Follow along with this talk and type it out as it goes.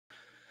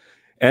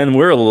And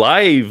we're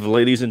live,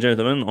 ladies and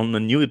gentlemen, on the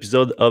new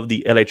episode of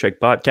the Electrek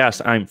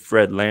Podcast. I'm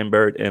Fred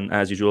Lambert, and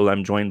as usual,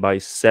 I'm joined by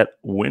Seth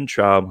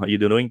Wintraub. How you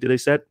doing today,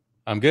 Seth?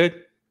 I'm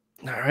good.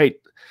 All right.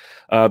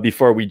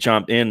 Before we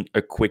jump in,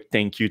 a quick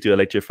thank you to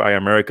Electrify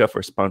America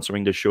for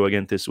sponsoring the show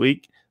again this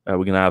week. We're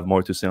going to have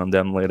more to say on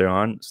them later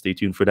on. Stay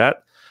tuned for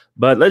that.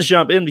 But let's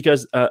jump in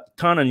because a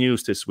ton of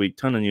news this week.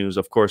 Ton of news.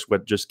 Of course,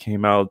 what just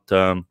came out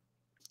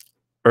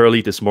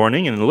early this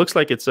morning, and it looks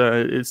like it's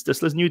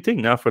this new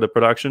thing now for the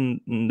production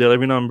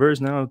delivery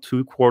numbers. Now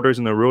 2 quarters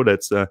in a row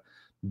that's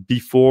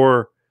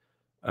before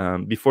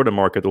the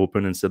market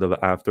open instead of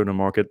after the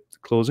market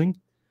closing,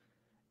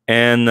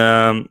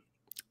 and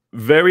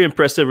very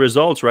impressive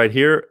results right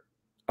here.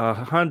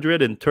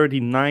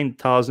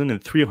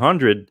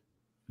 139,300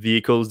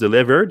 vehicles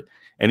delivered,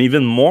 and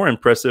even more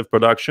impressive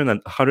production at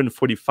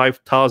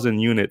 145,000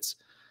 units.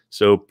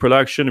 So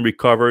production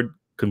recovered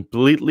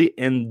completely,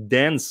 and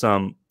then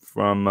some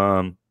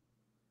from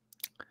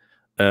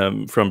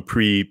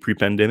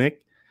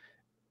pre-pandemic.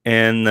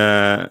 And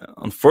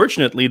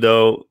unfortunately,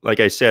 though, like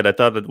I said, I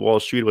thought that Wall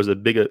Street was a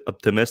big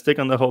optimistic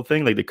on the whole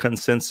thing. Like the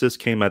consensus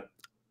came at,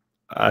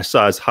 I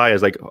saw as high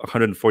as like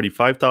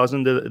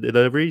 145,000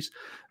 deliveries,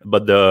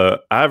 but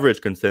the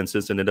average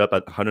consensus ended up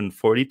at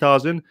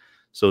 140,000.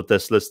 So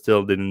Tesla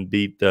still didn't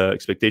beat the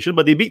expectation,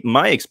 but they beat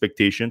my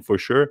expectation for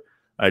sure.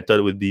 I thought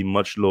it would be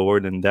much lower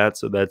than that.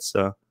 So that's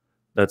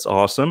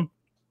awesome.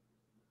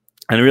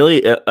 And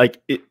really,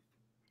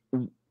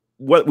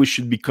 what we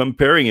should be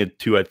comparing it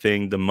to, I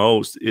think, the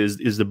most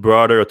is the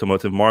broader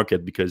automotive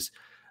market. Because,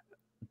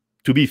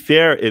 to be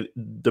fair,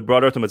 the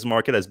broader automotive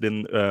market has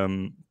been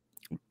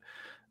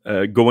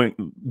going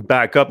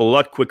back up a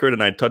lot quicker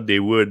than I thought they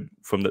would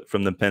from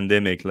the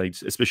pandemic, like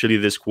especially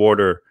this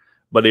quarter.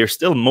 But they're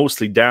still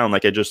mostly down.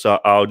 Like I just saw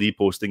Audi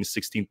posting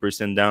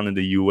 16% down in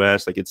the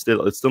US. Like it's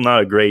still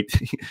not a great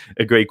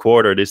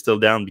quarter. They're still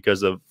down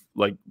because of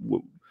like.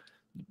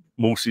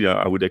 Mostly,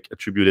 I would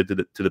attribute it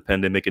to the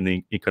pandemic and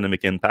the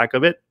economic impact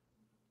of it.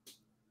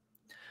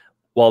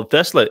 While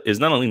Tesla is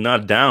not only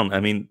not down,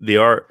 I mean, they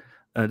are.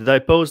 Did I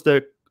post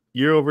the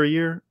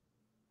year-over-year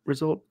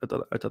result? I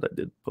thought I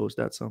did post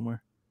that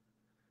somewhere.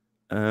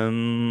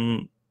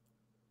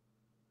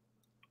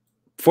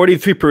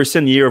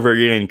 43%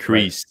 year-over-year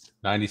increase.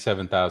 Right.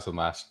 97,000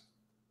 last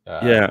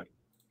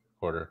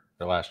quarter,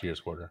 or last year's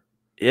quarter.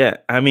 Yeah,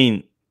 I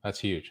mean, that's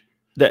huge.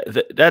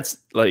 That's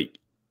like.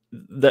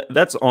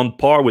 That's on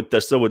par with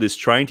Tesla. What it's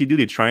trying to do,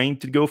 they're trying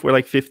to go for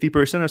like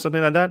 50% or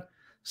something like that.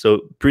 So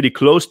pretty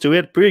close to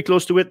it.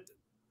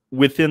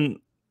 Within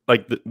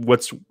like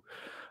what's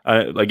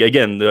like,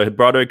 again, the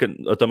broader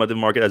automotive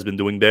market has been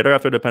doing better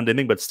after the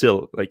pandemic, but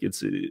still, like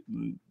it's a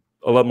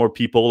lot more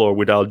people are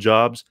without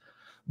jobs.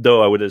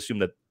 Though I would assume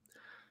that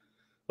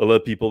a lot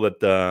of people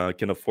that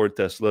can afford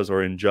Teslas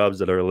are in jobs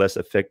that are less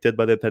affected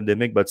by the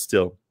pandemic, but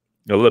still.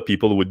 A lot of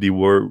people would be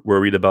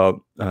worried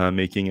about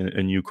making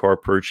a new car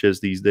purchase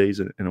these days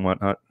and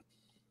whatnot.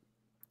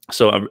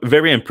 So I'm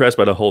very impressed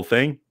by the whole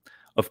thing.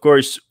 Of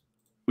course,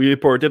 we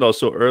reported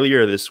also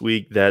earlier this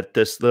week that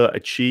Tesla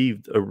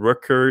achieved a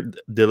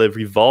record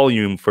delivery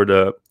volume for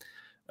the,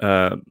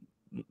 not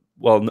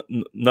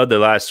the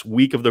last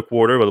week of the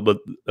quarter, but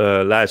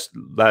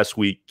last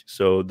week.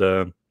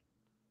 So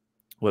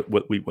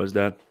what week was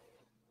that?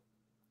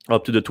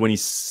 Up to the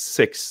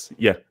 26th.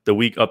 Yeah, the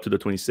week up to the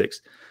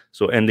 26th.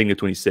 So ending the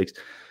 26th.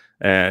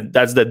 And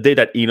that's the day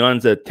that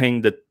Elon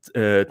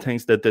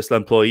thanks the Tesla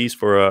employees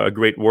for a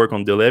great work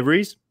on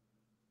deliveries.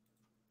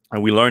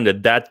 And we learned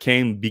that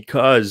came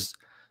because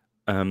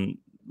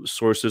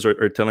sources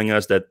are telling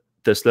us that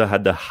Tesla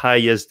had the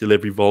highest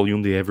delivery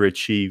volume they ever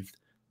achieved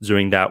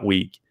during that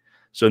week.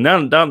 So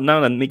now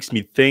that makes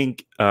me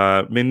think,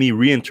 made me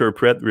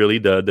reinterpret really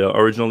the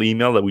original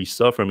email that we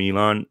saw from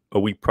Elon a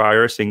week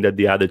prior saying that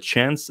they had a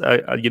chance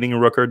at getting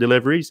record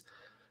deliveries.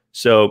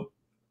 So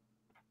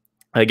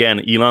again,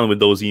 Elon with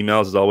those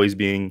emails is always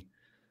being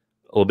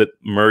a little bit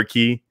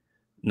murky,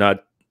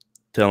 not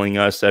telling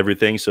us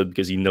everything. So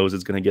because he knows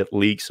it's going to get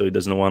leaked, so he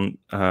doesn't want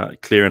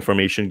clear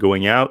information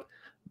going out.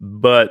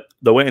 But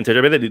the way I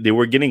interpreted it, they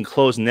were getting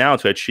close now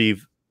to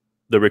achieve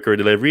the record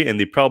delivery, and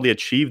they probably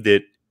achieved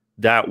it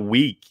that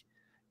week.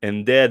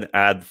 And then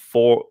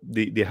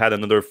they had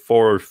another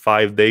 4 or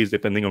 5 days,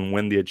 depending on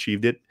when they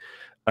achieved it,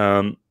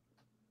 to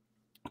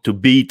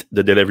beat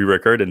the delivery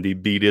record, and they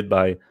beat it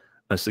by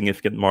a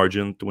significant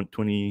margin,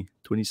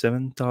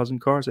 27,000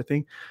 cars, I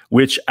think,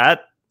 which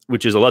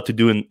is a lot to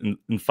do in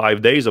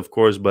 5 days, of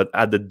course, but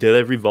at the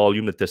delivery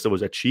volume that Tesla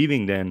was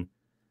achieving then,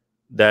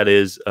 that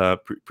is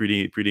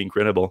pretty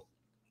incredible.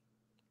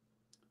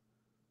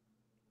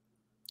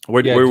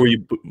 Where were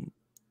you?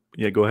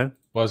 Yeah, go ahead.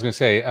 Well, I was going to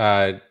say,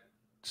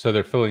 so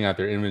they're filling out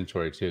their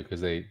inventory too,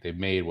 because they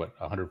made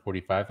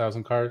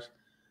 145,000 cars,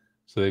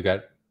 so they've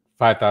got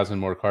 5,000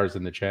 more cars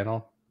in the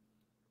channel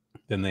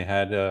than they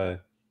had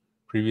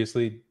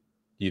previously. Do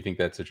you think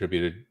that's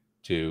attributed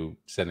to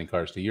sending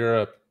cars to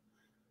Europe,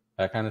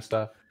 that kind of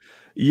stuff?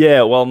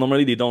 Yeah, well,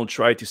 normally they don't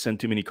try to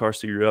send too many cars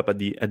to Europe at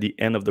the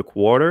end of the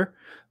quarter,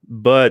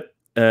 but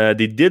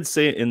they did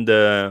say in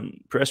the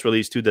press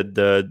release too that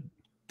the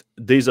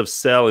days of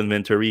sale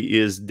inventory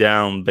is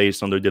down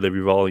based on their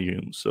delivery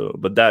volume. So,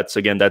 but that's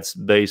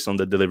based on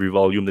the delivery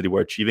volume that they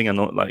were achieving.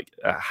 I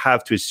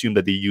have to assume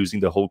that they're using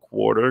the whole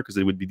quarter, because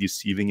they would be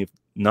deceiving if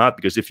not.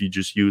 Because if you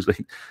just use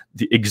like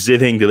the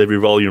exiting delivery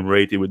volume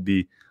rate, it would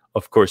be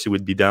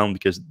down,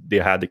 because they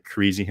had the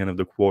crazy end of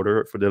the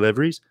quarter for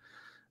deliveries.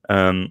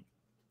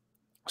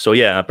 So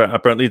yeah,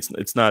 apparently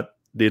it's not,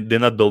 they're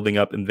not building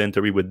up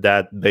inventory with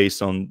that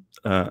based on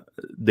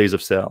days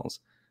of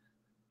sales,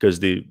 because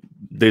the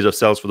days of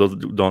sales, for those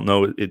who don't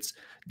know, it's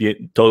the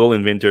total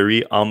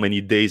inventory, how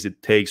many days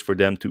it takes for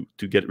them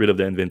to get rid of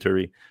the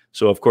inventory.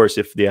 So of course,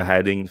 if they're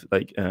adding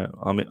like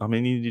how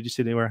many did you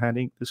say they were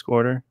adding this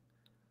quarter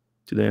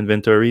to the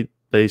inventory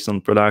based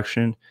on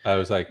production? I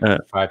was like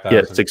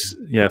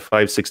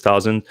 5,000.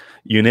 6,000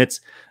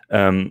 units.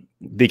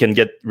 They can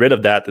get rid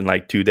of that in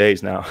like 2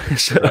 days now.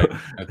 So, right,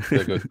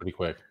 that goes pretty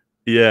quick.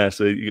 Yeah.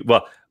 So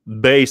well,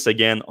 based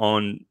again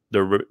on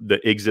the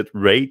exit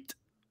rate,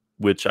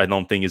 which I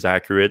don't think is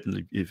accurate.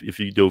 If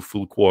you do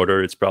full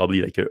quarter, it's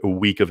probably like a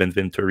week of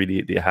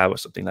inventory they have or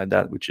something like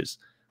that, which is,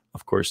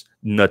 of course,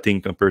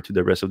 nothing compared to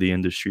the rest of the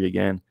industry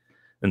again.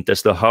 And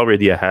Tesla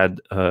already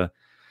had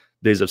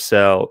days of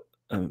sale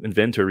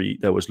inventory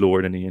that was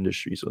lower than the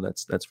industry, so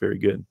that's very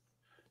good.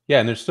 Yeah,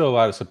 and there's still a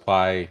lot of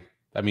supply.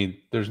 I mean,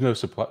 there's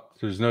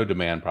no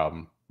demand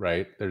problem,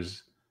 right?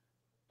 There's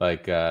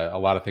like a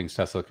lot of things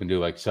Tesla can do,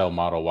 like sell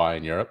Model Y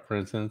in Europe, for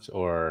instance,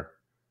 or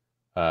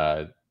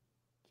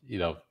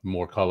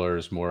more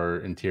colors, more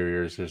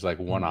interiors. There's like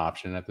one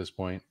option at this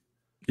point.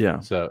 Yeah.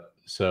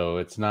 So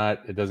it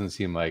doesn't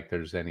seem like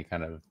there's any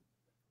kind of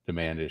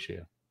demand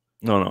issue.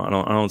 No, I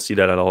don't see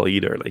that at all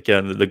either. Like,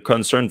 the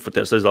concern for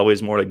Tesla is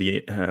always more like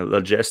the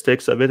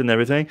logistics of it and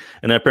everything.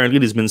 And apparently,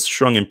 there's been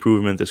strong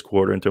improvement this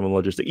quarter in terms of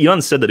logistics.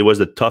 Elon said that it was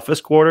the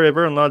toughest quarter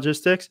ever in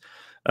logistics,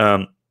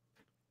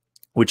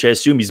 which I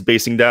assume he's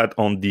basing that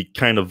on the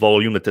kind of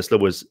volume that Tesla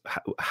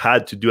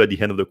had to do at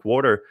the end of the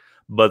quarter.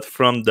 But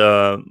from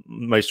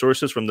my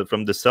sources from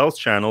the sales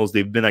channels,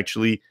 they've been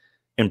actually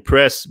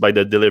impressed by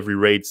the delivery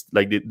rates,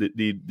 like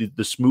the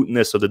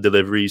smoothness of the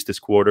deliveries this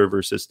quarter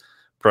versus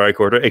prior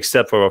quarter,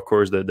 except for, of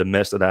course, the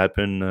mess that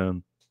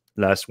happened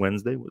last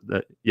Wednesday.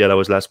 That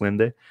was last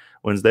Wednesday,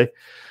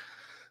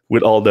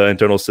 with all the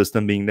internal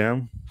system being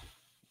down.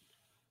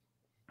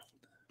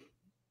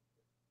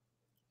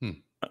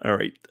 All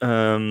right.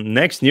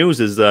 Next news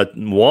is that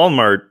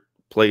Walmart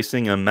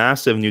placing a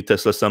massive new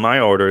Tesla Semi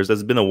orders.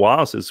 It's been a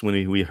while since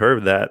we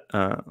heard that.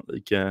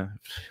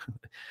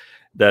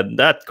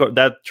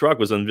 That truck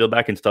was unveiled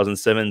back in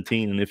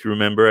 2017, and if you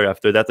remember,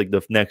 after that, like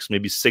the next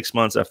maybe 6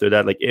 months after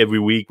that, like every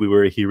week we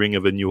were hearing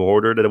of a new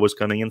order that was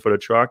coming in for the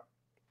truck.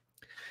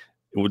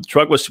 The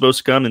truck was supposed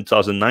to come in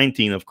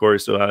 2019, of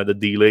course. So the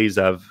delays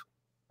have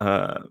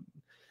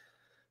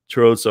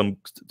through some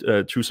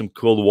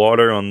cold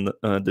water on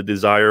the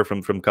desire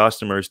from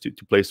customers to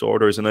place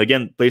orders. And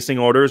again, placing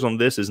orders on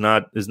this is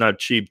not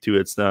cheap too.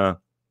 It's the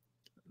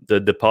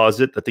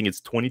deposit. I think it's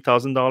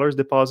 $20,000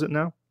 deposit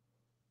now.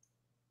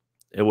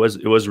 It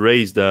was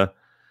raised. It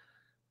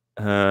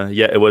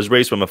was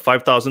raised from a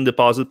 $5,000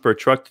 deposit per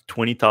truck to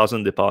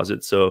 $20,000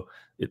 deposit. So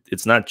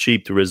it's not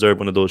cheap to reserve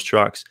one of those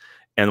trucks.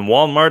 And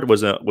Walmart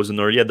was an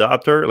early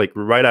adopter. Like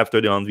right after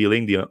the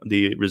unveiling,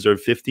 they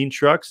reserved 15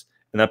 trucks.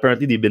 And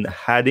apparently they've been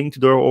adding to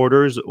their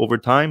orders over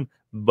time.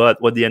 But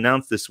what they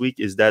announced this week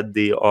is that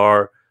they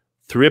are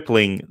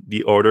tripling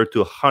the order to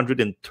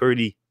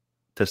 130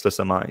 Tesla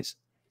Semis.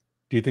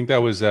 Do you think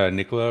that was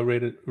Nikola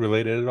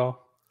related at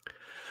all?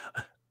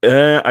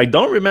 I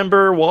don't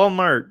remember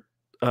Walmart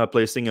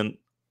placing an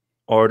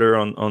order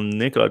on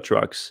Nikola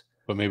trucks.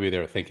 But maybe they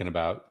were thinking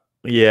about.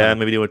 Yeah,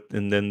 maybe they would,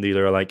 and then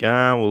they're like,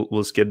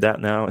 we'll skip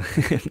that now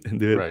and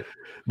do it. Right.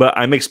 But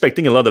I'm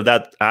expecting a lot of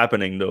that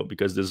happening though,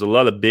 because there's a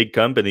lot of big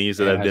companies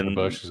that have been.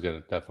 Bush is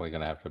definitely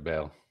gonna have to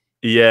bail.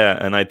 Yeah,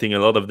 and I think a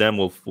lot of them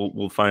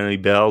will finally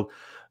bail,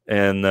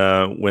 and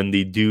when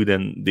they do,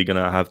 then they're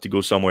gonna have to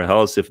go somewhere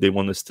else if they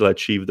want to still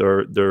achieve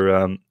their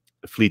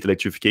fleet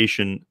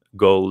electrification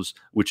goals,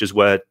 which is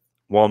what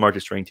Walmart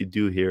is trying to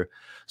do here.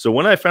 So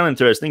what I found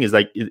interesting is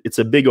like it's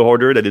a big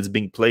order that is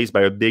being placed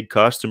by a big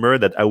customer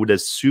that I would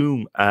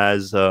assume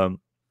as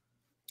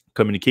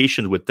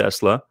communication with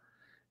Tesla,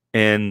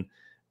 and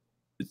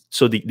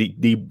so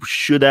they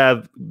should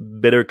have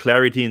better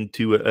clarity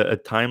into a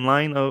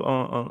timeline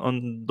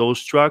on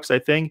those trucks. I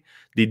think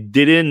they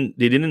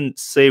didn't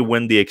say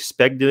when they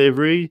expect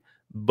delivery,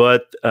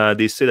 but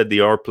they say that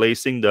they are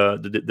placing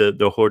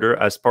the order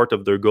as part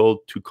of their goal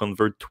to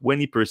convert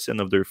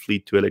 20% of their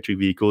fleet to electric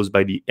vehicles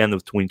by the end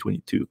of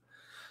 2022.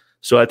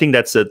 So I think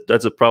that's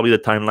probably the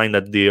timeline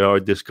that they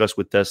are discussed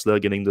with Tesla,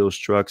 getting those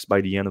trucks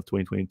by the end of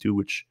 2022,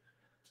 which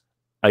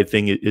I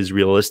think is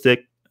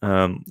realistic.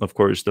 Of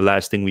course, the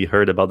last thing we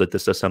heard about the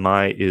Tesla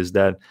Semi is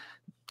that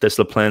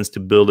Tesla plans to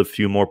build a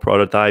few more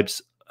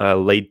prototypes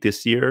late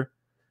this year,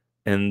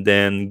 and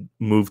then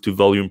move to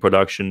volume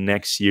production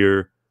next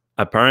year,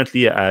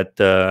 apparently at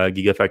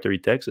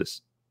Gigafactory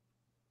Texas.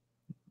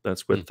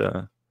 That's what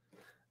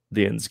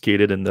they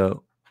indicated in the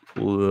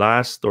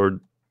last or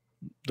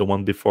the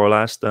one before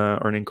last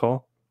earning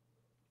call.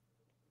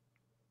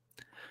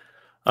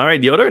 All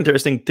right. The other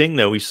interesting thing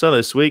that we saw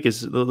this week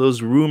is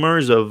those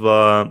rumors of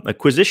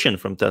acquisition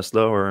from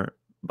Tesla, or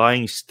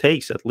buying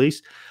stakes at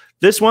least.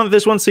 This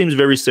one seems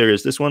very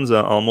serious. This one's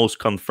almost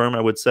confirmed,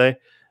 I would say.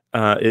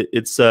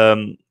 It's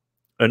an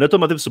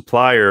automotive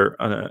supplier,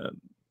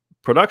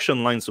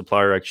 production line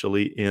supplier,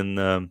 actually,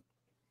 in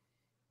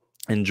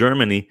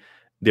Germany.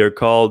 They're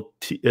called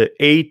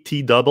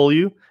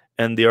ATW,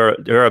 and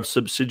they're a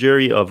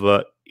subsidiary of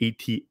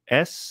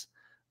ATS,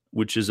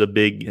 which is a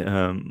big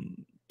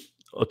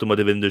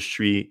automotive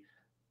industry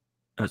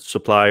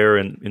supplier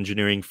and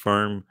engineering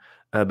firm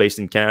based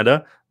in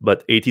Canada.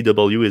 But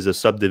ATW is a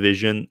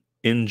subdivision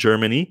in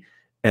Germany,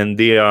 and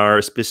they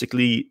are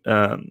specifically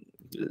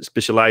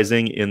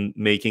specializing in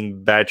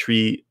making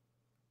battery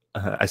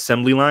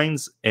assembly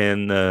lines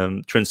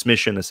and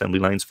transmission assembly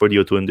lines for the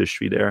auto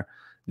industry. There,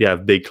 they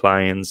have big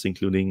clients,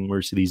 including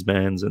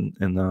Mercedes-Benz and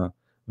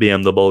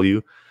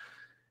BMW.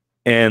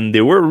 And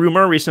there were a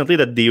rumor recently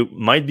that they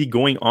might be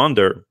going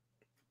under.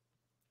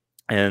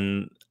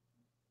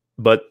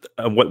 But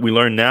what we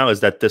learn now is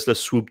that Tesla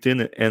swooped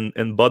in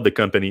and bought the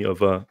company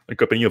of a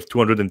company of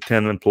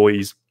 210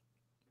 employees.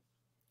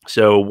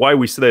 So why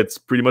we say that it's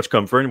pretty much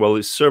confirmed? Well,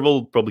 there's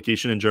several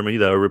publications in Germany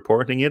that are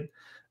reporting it,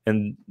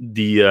 and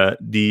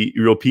the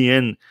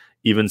European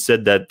even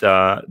said that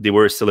they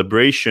were a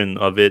celebration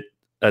of it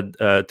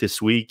at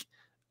this week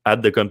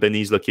at the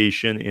company's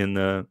location in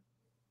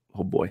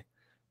Neuwied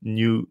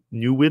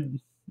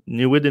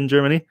in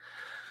Germany.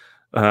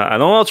 I don't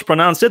know how to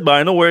pronounce it, but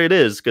I know where it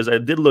is because I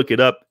did look it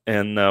up.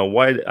 And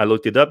why I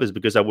looked it up is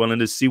because I wanted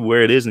to see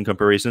where it is in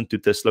comparison to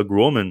Tesla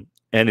Grohmann.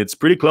 And it's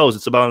pretty close.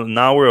 It's about an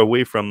hour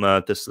away from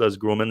Tesla's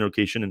Grohmann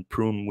location in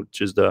Prüm,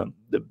 which is the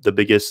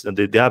biggest.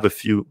 They have a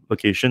few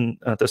locations,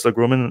 Tesla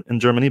Grohmann in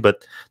Germany,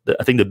 but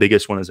I think the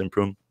biggest one is in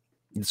Prüm.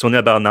 It's only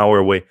about an hour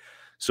away.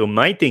 So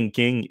my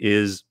thinking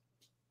is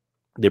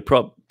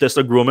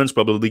Tesla Grohmann is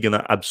probably going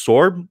to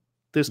absorb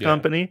this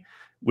company,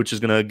 which is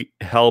going to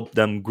help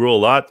them grow a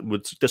lot.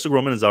 Which Tesla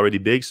Grohmann is already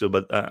big,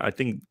 but I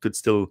think could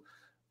still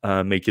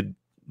make it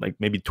like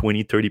maybe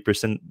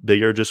 20-30%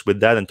 bigger just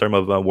with that in terms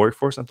of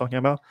workforce I'm talking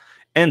about.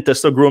 And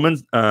Tesla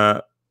Grohmann,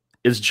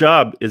 his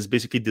job is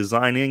basically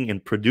designing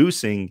and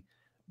producing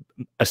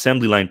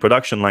assembly line,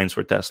 production lines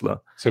for Tesla.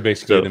 So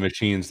basically the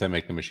machines that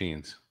make the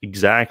machines.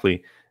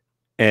 Exactly.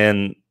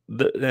 And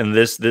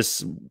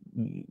this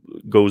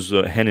goes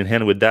hand in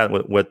hand with that,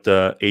 what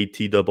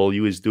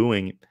ATW is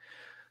doing.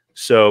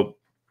 So,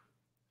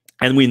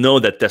 and we know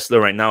that Tesla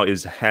right now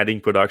is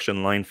adding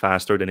production line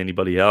faster than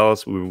anybody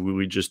else. We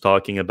were just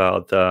talking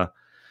about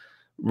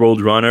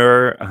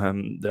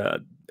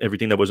Roadrunner,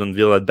 everything that was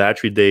unveiled at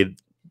Battery Day.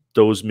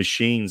 Those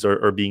machines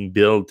are being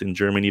built in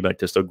Germany by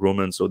Tesla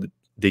Grohmann, so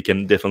they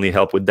can definitely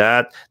help with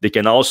that. They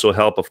can also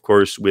help, of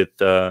course, with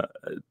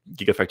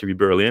Gigafactory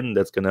Berlin.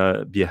 That's going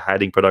to be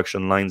adding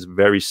production lines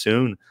very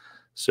soon,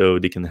 so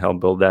they can help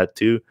build that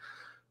too.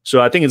 So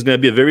I think it's going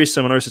to be a very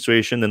similar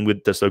situation than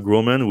with Tesla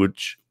Grohmann,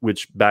 which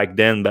back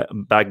then,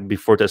 back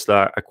before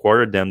Tesla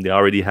acquired them, they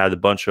already had a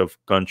bunch of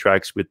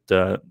contracts with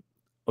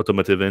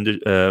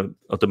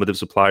automotive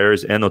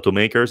suppliers and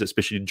automakers,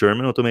 especially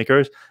German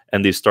automakers,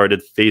 and they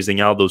started phasing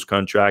out those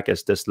contracts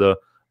as Tesla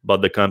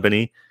bought the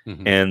company,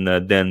 and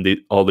then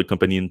all the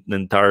company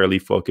entirely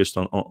focused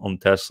on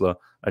Tesla.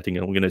 I think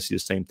we're going to see the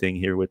same thing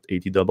here with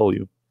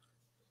ATW.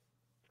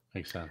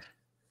 Makes sense.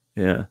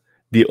 Yeah.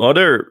 The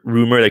other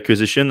rumored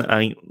acquisition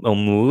I'm a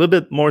little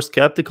bit more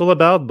skeptical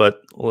about,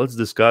 but let's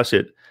discuss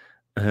it.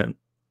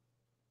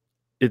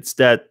 It's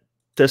that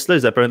Tesla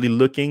is apparently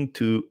looking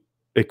to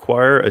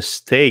acquire a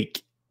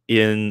stake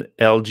in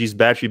LG's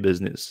battery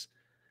business.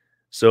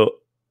 So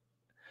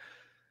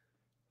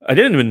I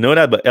didn't even know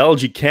that, but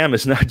LG Chem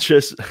is not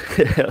just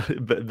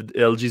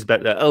LG's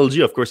battery.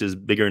 LG, of course, is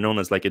bigger known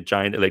as like a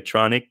giant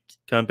electronic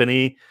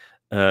company.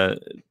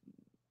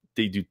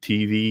 They do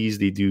TVs,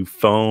 they do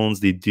phones,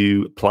 they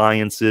do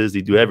appliances,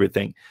 they do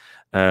everything.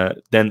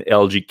 Then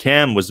LG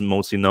Chem was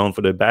mostly known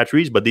for their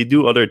batteries, but they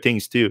do other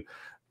things too.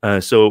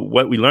 So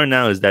what we learn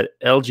now is that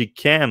LG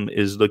Chem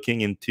is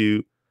looking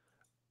into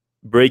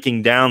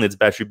breaking down its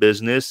battery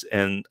business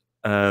and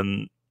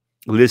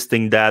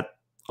listing that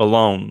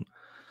alone.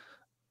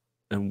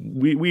 And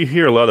we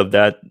hear a lot of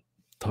that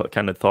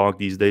kind of talk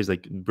these days,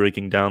 like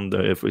breaking down,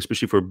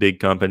 especially for big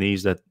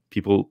companies that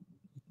people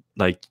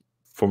like.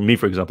 For me,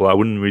 for example, I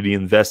wouldn't really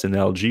invest in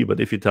LG, but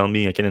if you tell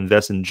me I can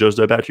invest in just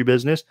the battery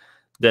business,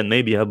 then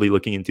maybe I'll be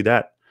looking into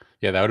that.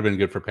 Yeah, that would have been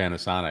good for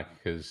Panasonic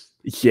because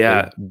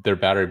their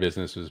battery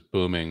business was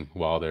booming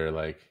while their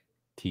like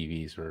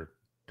TVs were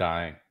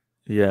dying.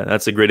 Yeah,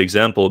 that's a great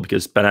example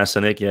because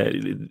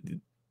Panasonic,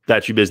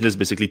 battery business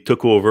basically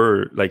took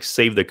over, like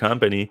saved the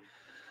company,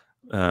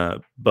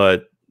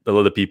 but a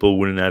lot of people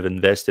wouldn't have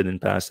invested in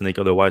Panasonic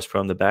otherwise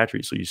from the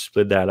battery. So you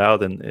split that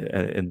out and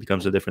it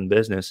becomes a different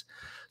business.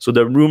 So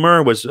the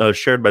rumor was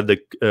shared by the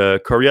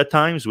Korea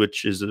Times,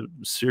 which is a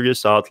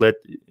serious outlet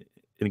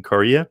in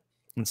Korea,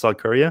 in South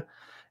Korea.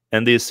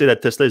 and they say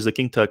that Tesla is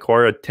looking to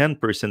acquire a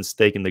 10%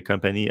 stake in the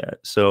company.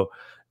 So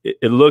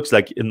it looks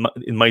like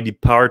it might be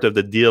part of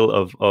the deal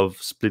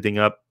of splitting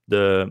up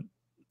the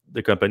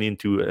company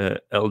into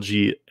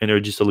LG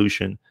Energy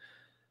Solution.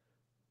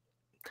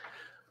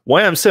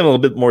 Why I'm saying a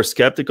little bit more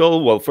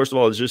skeptical? Well, first of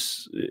all,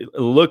 it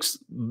looks,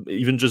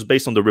 even just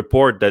based on the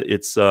report, that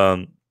it's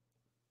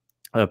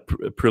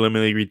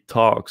preliminary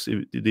talks.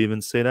 Did they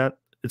even say that?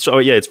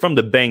 It's from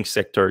the bank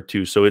sector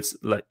too. So it's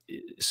like,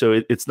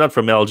 it's not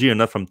from LG or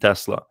not from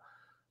Tesla.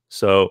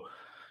 So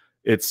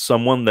it's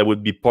someone that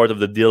would be part of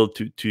the deal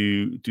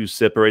to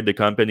separate the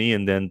company,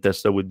 and then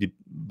Tesla would be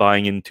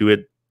buying into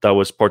it. That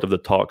was part of the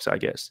talks, I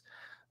guess.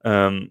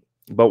 But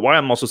why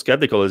I'm also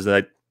skeptical is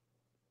that,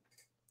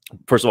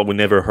 first of all, we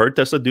never heard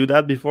Tesla do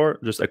that before,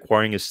 just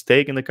acquiring a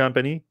stake in the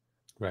company.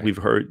 Right. We've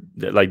heard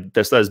that like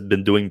Tesla has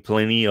been doing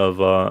plenty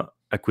of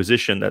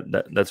acquisition,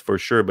 that's for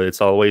sure, but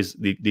it's always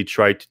they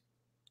try to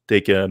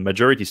take a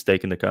majority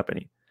stake in the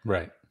company.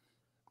 Right.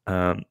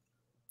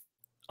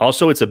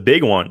 Also, it's a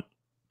big one,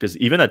 because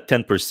even at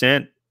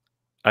 10%,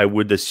 I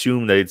would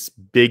assume that it's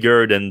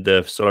bigger than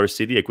the Solar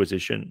City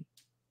acquisition.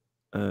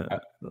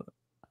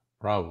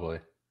 Probably.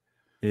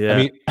 Yeah. I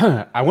mean,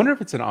 I wonder if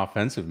it's an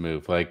offensive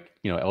move. Like,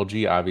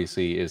 LG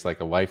obviously is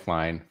like a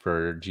lifeline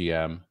for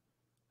GM,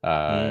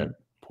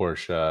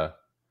 Porsche, a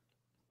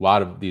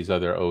lot of these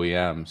other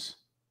OEMs.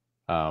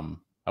 I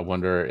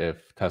wonder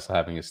if Tesla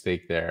having a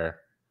stake there,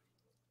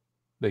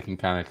 they can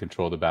kind of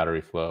control the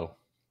battery flow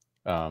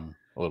a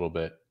little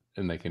bit,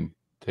 and they can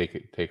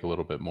take a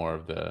little bit more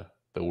of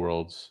the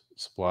world's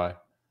supply.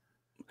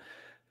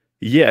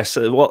 Yes,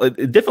 well,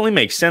 it definitely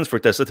makes sense for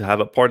Tesla to have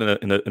a part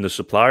in a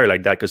supplier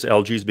like that, because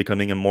LG is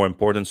becoming a more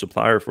important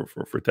supplier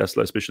for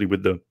Tesla, especially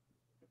with the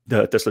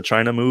Tesla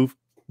China move.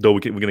 Though we're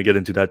going to get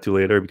into that too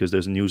later, because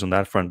there's news on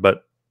that front.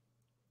 But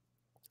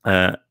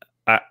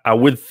I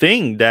would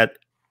think that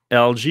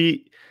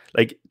LG,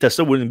 like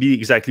Tesla, wouldn't be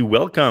exactly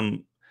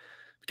welcome,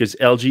 because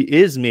LG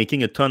is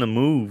making a ton of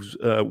moves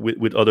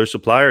with other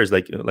suppliers,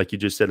 like you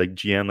just said, like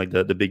GM, like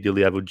the big deal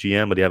they have with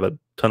GM, but they have a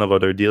ton of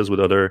other deals with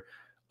other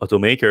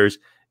automakers.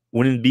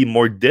 Wouldn't it be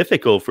more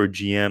difficult for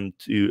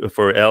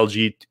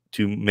LG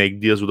to make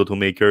deals with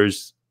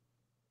automakers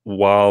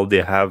while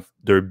they have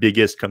their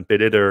biggest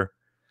competitor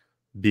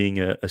being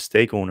a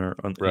stake owner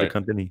in the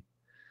company?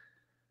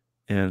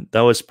 And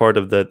that was part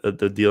of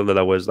the deal that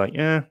I was like,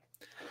 yeah.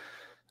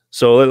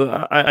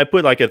 So I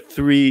put like a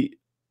 3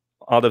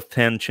 out of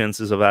 10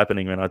 chances of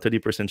happening right now,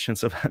 30%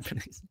 chance of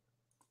happening.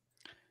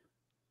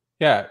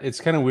 Yeah, it's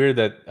kind of weird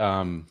that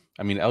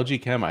I mean,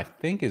 LG Chem, I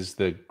think, is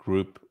the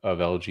group of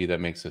LG that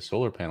makes the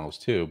solar panels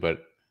too.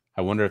 But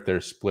I wonder if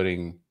they're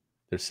sending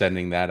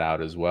that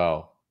out as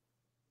well.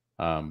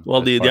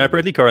 Well, they are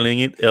apparently calling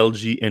it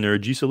LG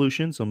Energy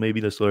Solution, so maybe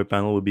the solar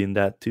panel would be in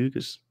that too,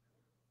 because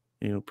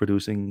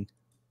producing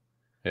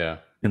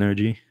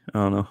energy. I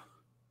don't know.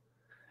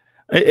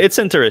 It's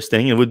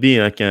interesting. It would be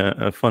like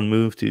a fun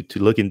move to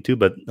look into,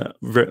 but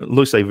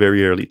looks like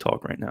very early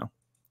talk right now.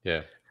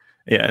 Yeah.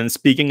 And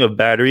speaking of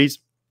batteries,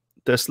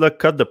 Tesla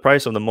cut the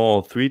price of the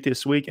Model 3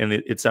 this week, and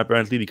it's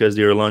apparently because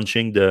they're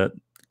launching the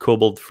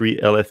cobalt-free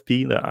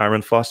LFP, the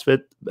iron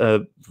phosphate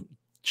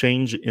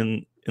change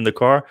in the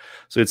car.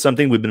 So it's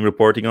something we've been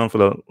reporting on for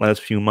the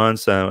last few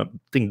months. I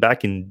think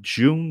back in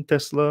June,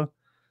 Tesla,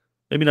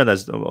 maybe not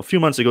a few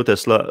months ago,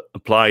 Tesla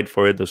applied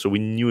for it, so we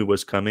knew it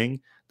was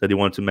coming, that they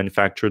wanted to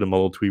manufacture the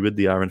Model 3 with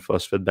the iron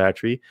phosphate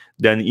battery.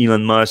 Then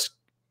Elon Musk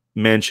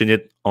mentioned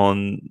it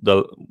on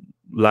the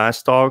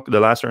last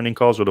earning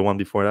calls, or the one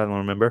before that, I don't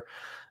remember.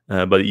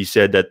 But he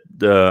said that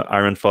the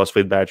iron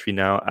phosphate battery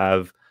now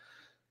have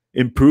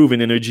improved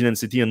in energy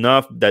density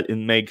enough that it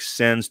makes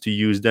sense to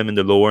use them in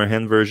the lower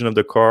end version of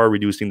the car,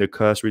 reducing the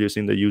cost,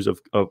 reducing the use of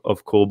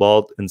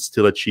cobalt, and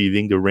still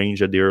achieving the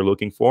range that they are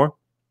looking for.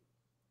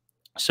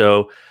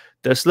 So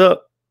Tesla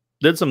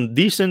did some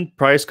decent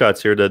price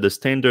cuts here. The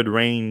standard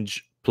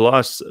range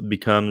plus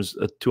becomes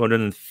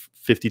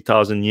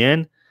 250,000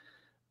 yen.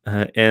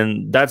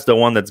 And that's the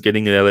one that's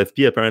getting the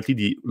LFP. Apparently,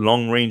 the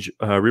long-range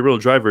rear-wheel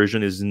drive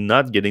version is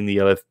not getting the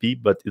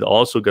LFP, but it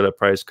also got a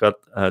price cut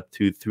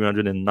to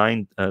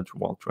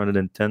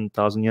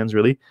 310,000 yens,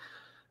 really.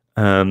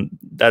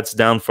 That's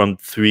down from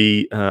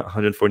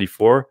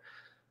 344.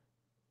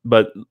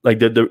 But like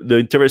the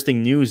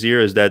interesting news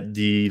here is that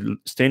the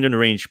standard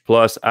range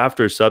plus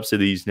after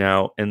subsidies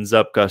now ends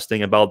up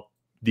costing about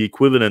the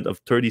equivalent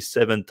of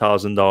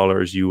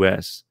 $37,000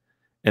 US.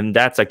 And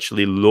that's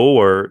actually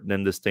lower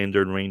than the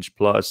standard range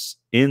plus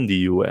in the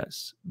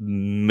US,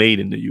 made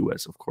in the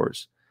US, of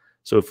course.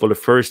 So for the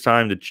first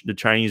time, the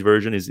Chinese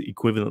version is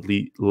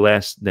equivalently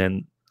less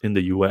than in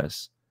the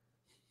US.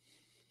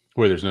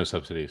 Where there's no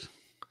subsidies.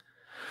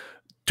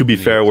 To be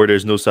fair, where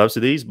there's no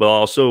subsidies, but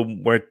also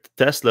where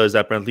Tesla is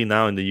apparently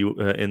now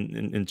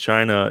in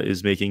China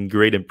is making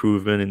great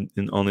improvement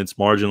on its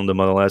margin on the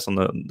Model S, on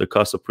the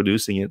cost of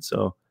producing it.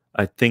 So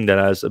I think that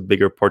has a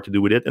bigger part to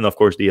do with it. And of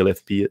course, the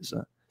LFP has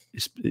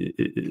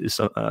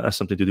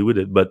something to do with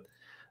it. But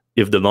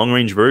if the long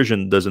range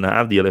version doesn't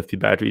have the LFP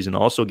batteries and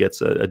also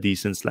gets a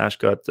decent slash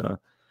cut,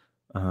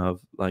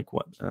 like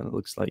what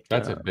looks like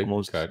That's a big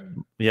almost cut.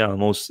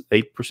 almost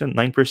 8%,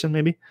 9%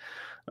 maybe.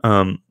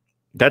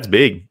 That's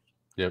big.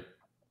 Yep.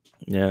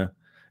 Yeah,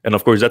 and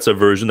of course that's a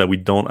version that we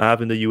don't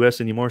have in the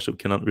US anymore, so we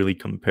cannot really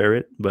compare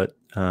it. But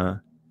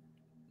and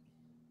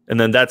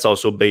then that's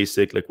also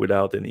basic, like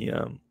without any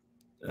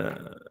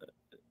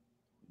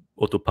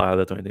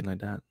autopilot or anything like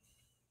that.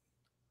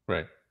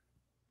 Right.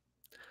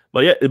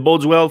 But yeah, it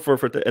bodes well for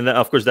and then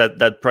of course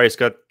that price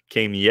cut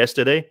came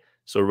yesterday,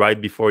 so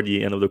right before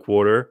the end of the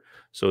quarter,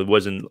 so it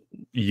wasn't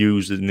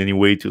used in any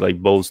way to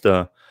like boost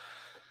the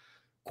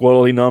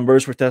quality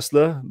numbers for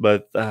Tesla.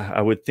 But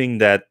I would think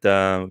that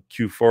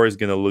Q4 is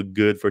going to look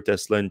good for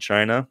Tesla in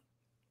China.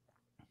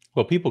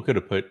 Well, people could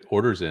have put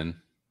orders in,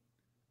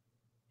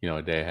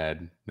 a day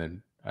ahead.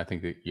 Then I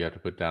think that you have to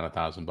put down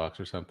 $1,000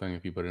 or something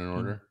if you put in an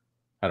order.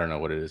 I don't know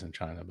what it is in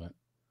China, but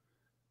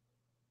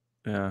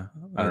yeah,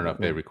 I don't know if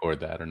they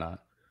record that or not.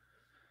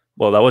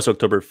 Well, that was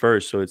October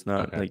 1st, so it's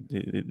not like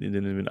it didn't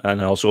even.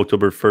 And also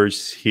October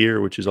 1st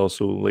here, which is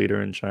also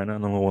later in China. I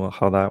don't know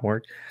how that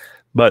worked,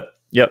 but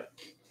yeah,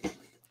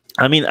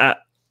 I mean,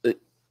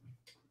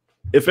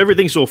 if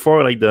everything so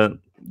far, like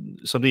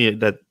something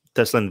that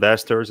Tesla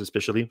investors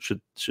especially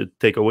should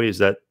take away is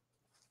that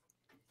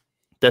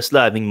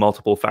Tesla having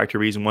multiple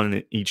factories, one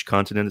in each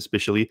continent,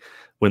 especially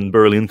when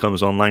Berlin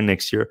comes online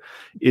next year,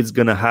 it's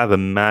going to have a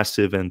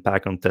massive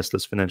impact on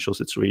Tesla's financial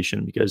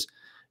situation, because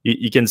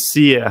you can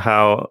see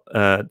how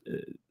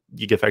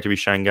Gigafactory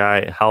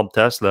Shanghai helped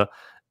Tesla,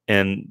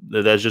 and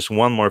there's just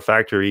one more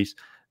factories.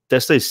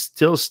 Tesla is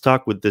still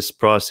stuck with this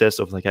process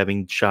of like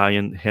having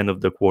giant end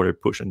of the quarter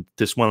push, and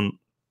this one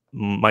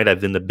might have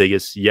been the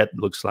biggest yet.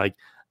 Looks like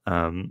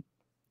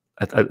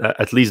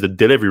at least the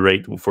delivery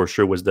rate for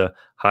sure was the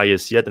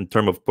highest yet in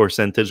terms of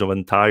percentage of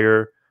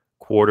entire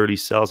quarterly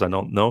sales. I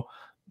don't know,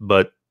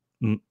 but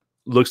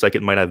looks like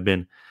it might have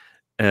been.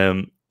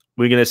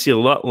 We're gonna see a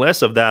lot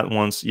less of that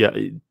once,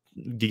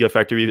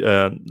 Gigafactory,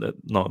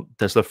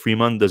 Tesla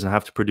Fremont doesn't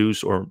have to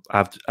produce, or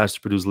has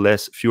to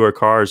produce fewer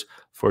cars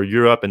for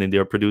Europe, and then they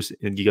are produced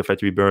in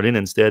Gigafactory Berlin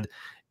instead,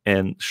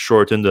 and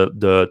shorten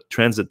the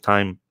transit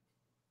time.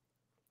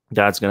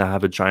 That's gonna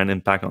have a giant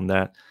impact on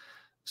that.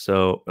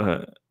 So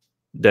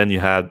then you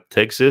have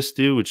Texas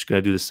too, which is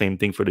gonna do the same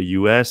thing for the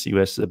US.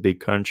 US is a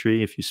big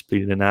country. If you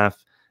split it in half,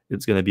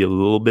 it's gonna be a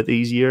little bit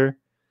easier.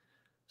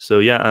 So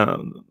yeah,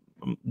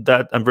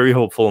 that I'm very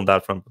hopeful on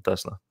that front for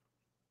Tesla.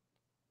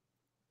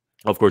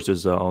 Of course,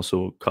 there's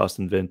also cost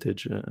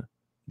advantage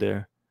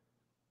there.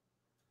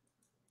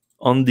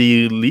 On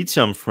the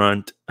lithium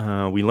front,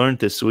 we learned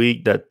this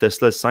week that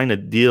Tesla signed a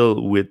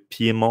deal with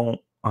Piedmont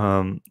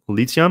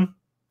Lithium.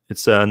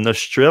 It's an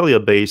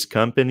Australia-based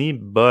company,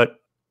 but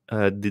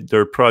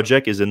their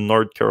project is in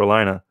North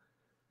Carolina,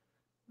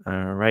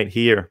 right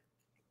here.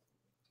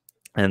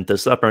 And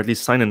Tesla apparently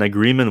signed an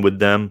agreement with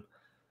them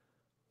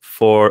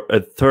for a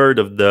third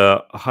of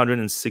the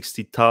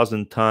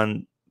 160,000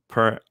 ton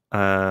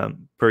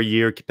per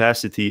year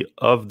capacity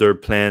of their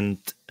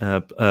planned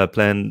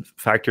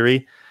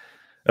factory,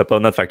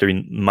 not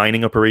factory,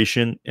 mining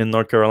operation in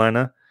North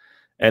Carolina.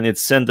 And it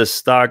sent the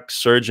stock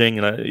surging.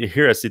 And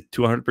here I see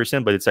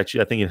 200%, but it's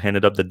actually, I think it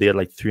ended up the day at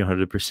like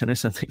 300% or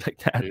something like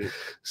that. Yeah.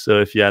 So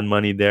if you had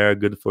money there,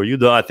 good for you.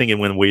 Though I think it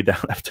went way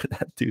down after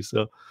that too.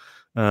 So,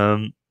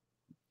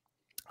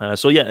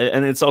 so yeah,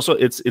 and it's also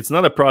it's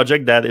not a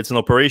project that it's an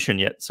operation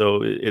yet.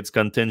 So it's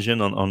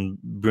contingent on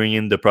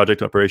bringing the project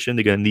to operation.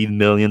 They're gonna need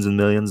millions and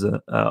millions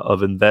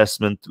of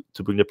investment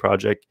to bring the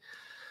project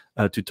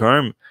to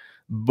term.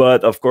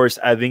 But of course,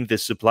 having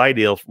this supply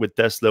deal with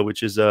Tesla,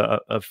 which is a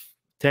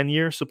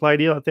 10-year supply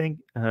deal, I think,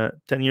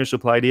 10-year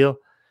supply deal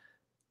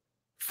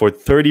for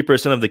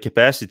 30% of the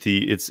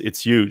capacity, it's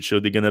huge. So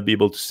they're gonna be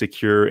able to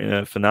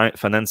secure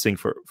financing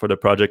for the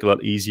project a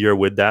lot easier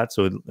with that.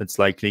 So it's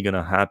likely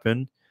gonna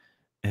happen.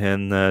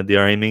 And they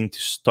are aiming to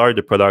start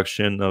the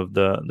production of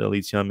the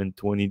lithium in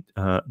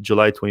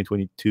July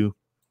 2022.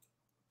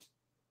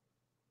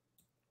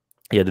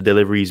 Yeah, the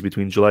deliveries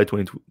between July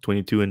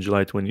 2022 and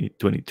July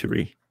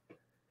 2023.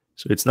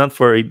 So it's not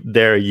for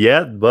there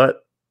yet,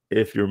 but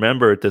if you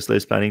remember, Tesla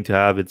is planning to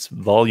have its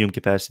volume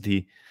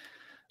capacity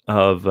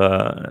of,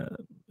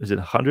 is it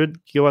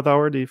 100 kilowatt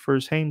hour they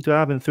first aim to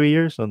have in 3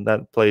 years? So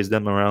that places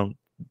them around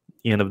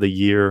the end of the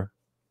year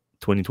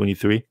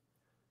 2023.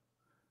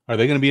 Are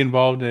they going to be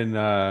involved in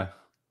Nevada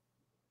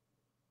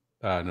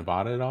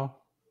at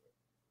all?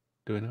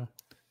 Do we know?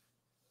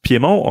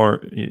 PMO, or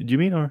do you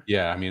mean? Or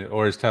yeah, I mean,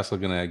 or is Tesla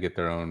going to get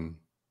their own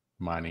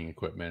mining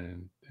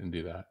equipment and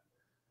do that?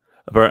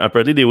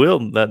 Apparently they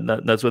will.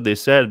 That's what they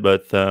said,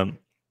 but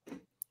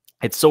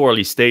it's so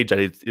early stage that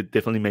it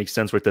definitely makes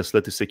sense for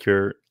Tesla to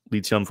secure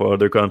lithium for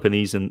other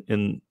companies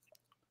in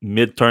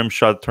mid-term,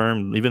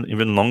 short-term,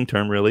 even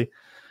long-term, really,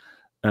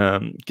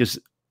 because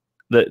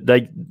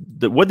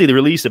what they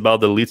released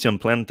about the lithium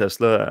plant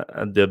Tesla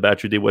at the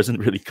battery day wasn't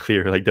really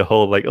clear. Like the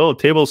whole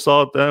table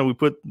salt,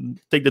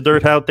 take the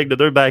dirt out, take the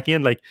dirt back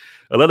in. Like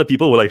a lot of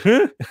people were like,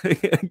 huh?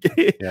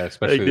 Okay. Yeah,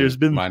 especially like, there's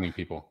been mining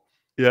people.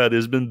 Yeah,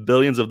 there's been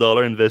billions of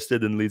dollars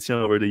invested in lithium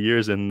over the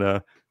years,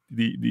 and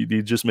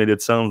they just made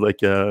it sound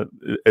like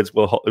it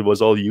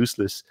was all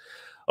useless.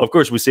 Of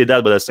course, we say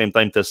that, but at the same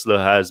time, Tesla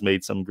has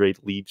made some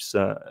great leap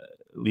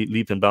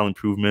and bound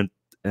improvement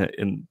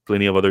in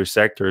plenty of other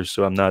sectors.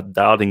 So I'm not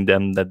doubting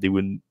them that they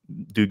would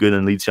do good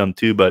in lithium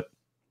too. But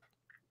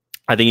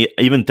I think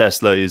even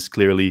Tesla is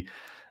clearly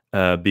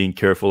being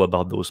careful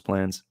about those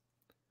plans.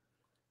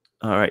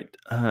 All right,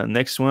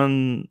 next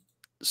one,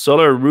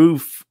 solar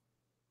roof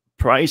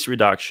price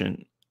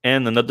reduction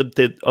and an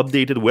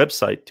updated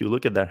website to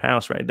look at that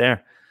house right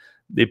there.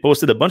 They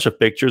posted a bunch of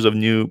pictures of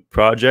new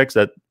projects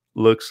that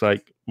looks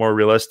like more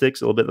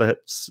realistic, a little bit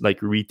less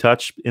like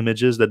retouched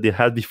images that they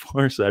had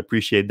before. So I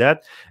appreciate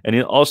that. And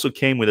it also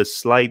came with a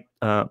slight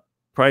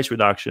price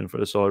reduction for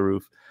the solar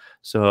roof.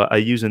 So I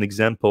use an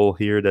example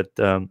here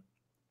that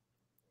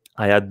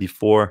I had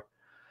before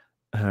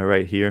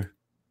right here.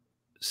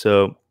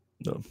 So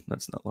no,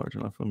 that's not large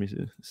enough. Let me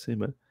see,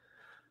 but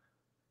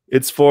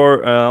it's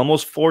for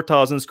almost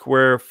 4,000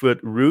 square foot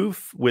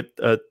roof with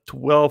a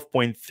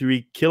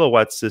 12.3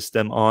 kilowatt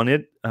system on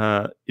it.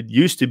 It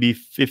used to be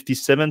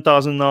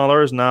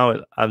 $57,000. Now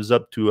it adds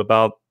up to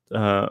about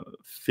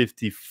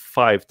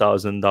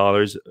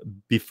 $55,000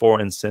 before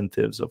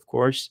incentives, of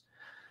course.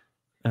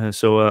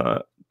 So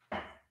a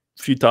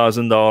few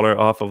 $1,000s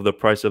off of the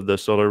price of the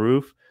solar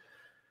roof.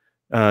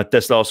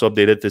 Tesla also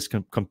updated this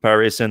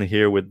comparison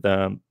here with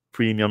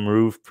premium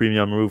roof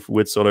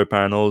with solar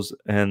panels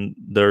and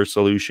their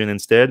solution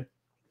instead,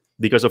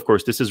 because of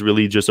course this is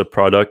really just a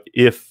product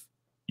if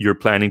you're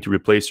planning to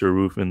replace your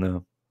roof in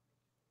the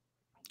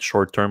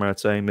short term, I'd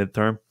say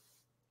midterm.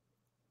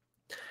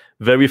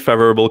 Very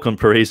favorable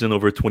comparison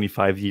over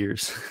 25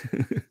 years.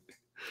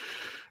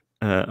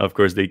 Of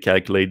course they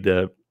calculate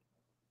the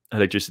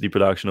electricity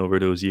production over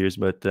those years,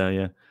 but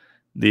yeah,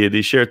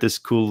 they shared this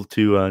cool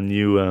to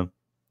new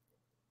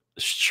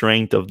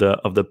strength of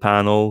the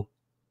panel.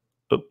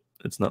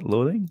 It's not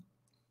loading.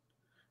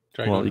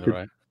 Try going to the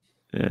right.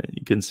 Yeah,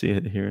 you can see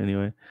it here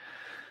anyway.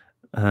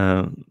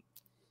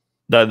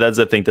 That's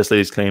the thing. Tesla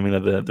is claiming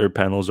that their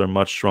panels are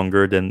much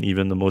stronger than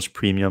even the most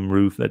premium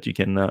roof that you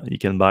can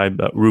buy.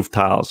 But roof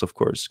tiles, of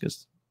course,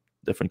 because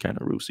different kind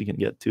of roofs you can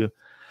get too.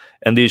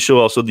 And they show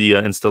also the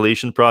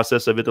installation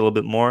process of it a little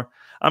bit more.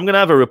 I'm gonna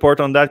have a report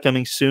on that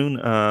coming soon.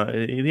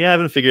 They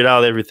haven't figured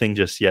out everything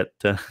just yet.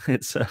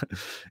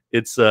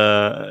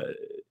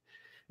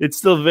 It's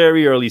still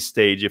very early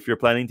stage. If you're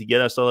planning to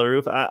get a solar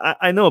roof,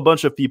 I know a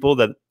bunch of people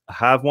that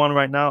have one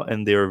right now,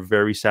 and they're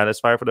very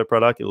satisfied with the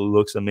product. It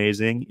looks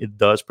amazing. It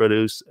does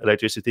produce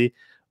electricity.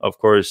 Of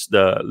course,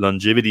 the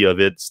longevity of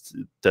it,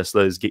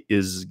 Tesla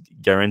is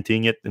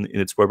guaranteeing it in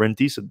its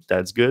warranty, so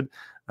that's good.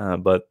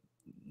 But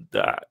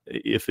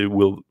if it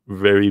will if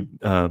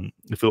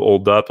it will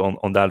hold up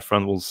on that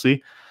front, we'll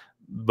see.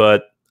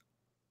 But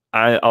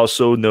I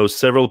also know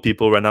several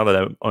people right now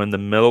that are in the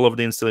middle of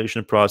the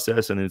installation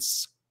process, and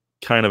it's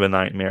kind of a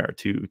nightmare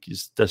too,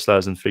 because Tesla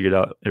hasn't figured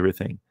out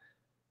everything.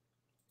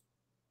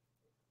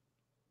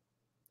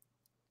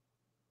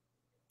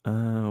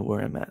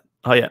 Where I'm at.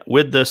 Oh yeah,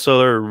 with the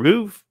solar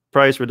roof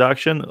price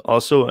reduction,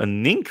 also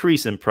an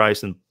increase in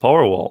price in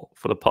Powerwall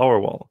for the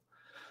Powerwall.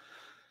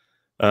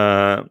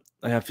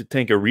 I have to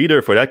thank a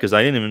reader for that because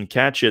I didn't even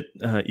catch it.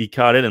 He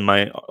caught it in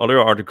my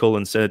other article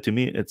and sent it to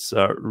me. It's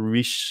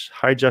Rish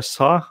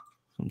Hajasa.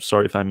 I'm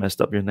sorry if I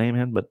messed up your name,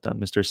 man, but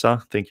Mr.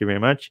 Sa, thank you very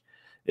much.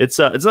 It's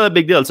not a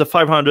big deal. It's a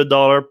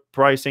 $500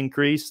 price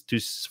increase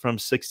from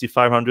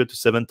 $6,500 to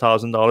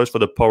 $7,000 for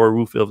the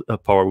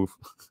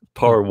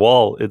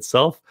Powerwall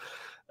itself.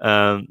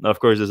 Of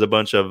course, there's a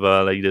bunch of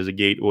there's a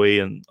gateway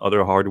and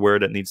other hardware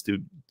that needs to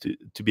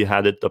be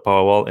added to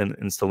Powerwall and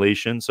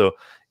installation. So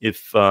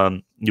if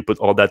you put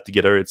all that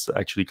together, it's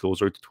actually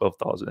closer to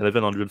 $12,000,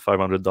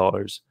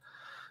 $1,500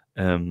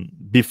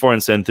 before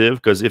incentive.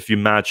 Because if you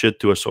match it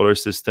to a solar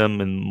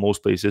system in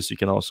most places, you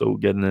can also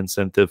get an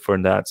incentive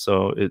for that.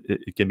 So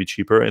it can be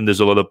cheaper. And there's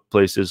a lot of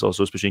places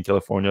also, especially in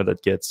California,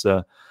 that gets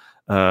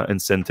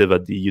incentive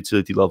at the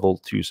utility level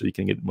too, so you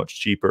can get much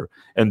cheaper.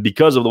 And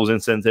because of those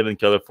incentives in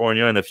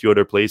California and a few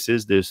other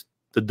places, the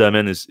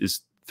demand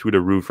is through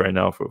the roof right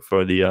now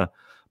for the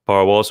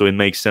Powerwall. So it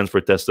makes sense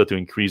for Tesla to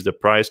increase the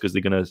price because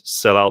they're gonna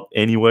sell out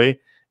anyway,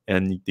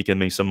 and they can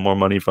make some more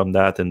money from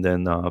that, and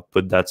then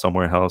put that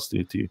somewhere else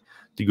to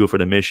go for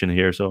the mission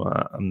here. So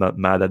I'm not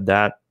mad at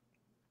that.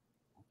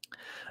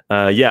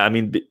 Yeah, I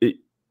mean,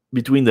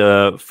 between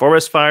the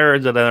forest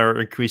fires that are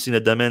increasing the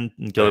demand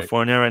in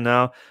California right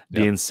now,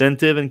 the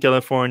incentive in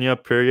California,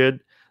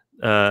 period,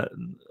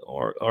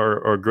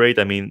 are great.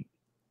 I mean,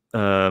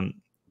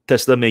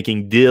 Tesla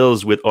making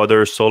deals with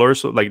other solar,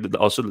 so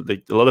also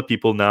a lot of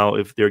people now,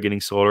 if they're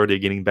getting solar, they're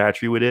getting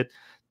battery with it.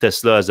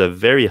 Tesla has a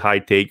very high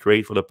take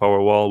rate for the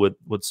Powerwall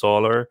with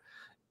solar,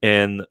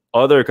 and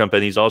other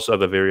companies also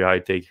have a very high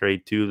take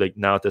rate too. Like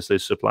now, Tesla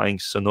is supplying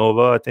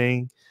Sonova, I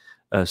think,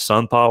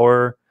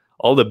 SunPower.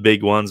 All the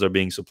big ones are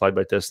being supplied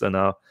by Tesla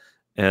now.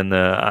 And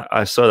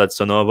I saw that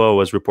Sonova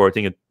was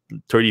reporting a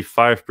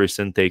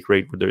 35% take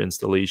rate with their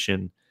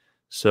installation.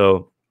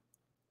 So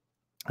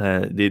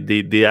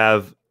they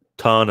have a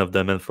ton of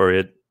demand for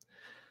it.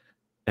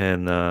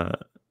 And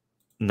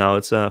now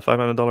it's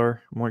 $500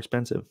 more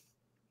expensive.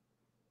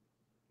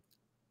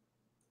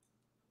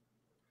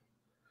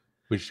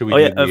 Should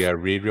we do the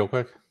read real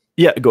quick?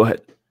 Yeah, go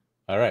ahead.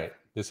 All right.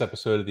 This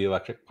episode of the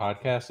Electrek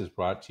Podcast is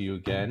brought to you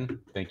again,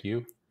 thank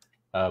you,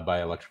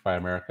 by Electrify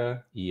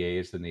America. EA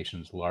is the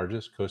nation's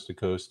largest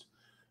coast-to-coast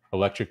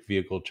electric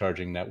vehicle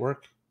charging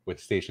network, with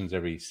stations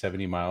every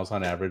 70 miles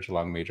on average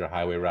along major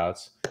highway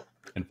routes,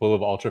 and full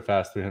of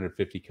ultra-fast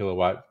 350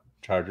 kilowatt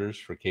chargers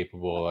for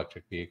capable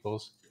electric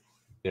vehicles.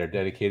 They are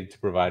dedicated to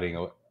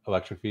providing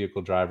electric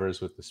vehicle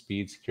drivers with the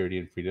speed, security,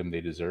 and freedom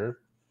they deserve,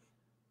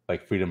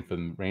 like freedom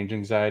from range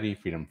anxiety,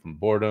 freedom from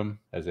boredom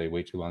as they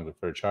wait too long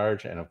for a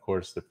charge, and of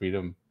course the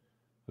freedom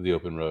of the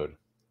open road,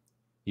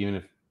 even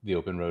if the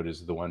open road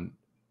is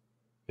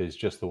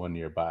just the one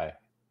nearby.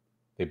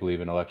 They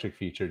believe in electric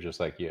feature just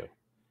like you.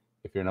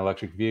 If you're an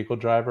electric vehicle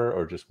driver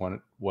or just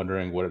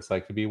wondering what it's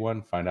like to be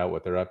one, find out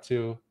what they're up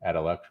to at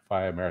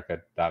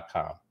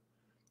electrifyamerica.com.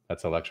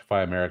 That's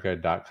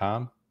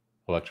electrifyamerica.com.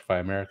 Electrify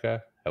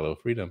America. Hello,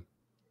 freedom.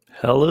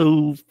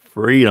 Hello,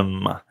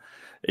 freedom.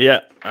 Yeah,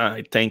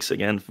 thanks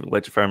again for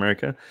Electrify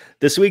America.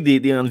 This week,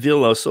 they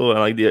unveiled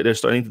also they're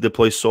starting to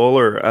deploy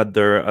solar at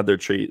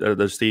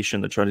their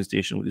station, the charging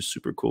station, which is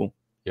super cool.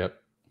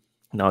 Yep.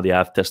 Now they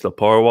have Tesla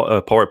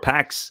power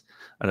packs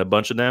and a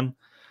bunch of them,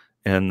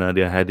 and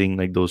they're adding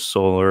like those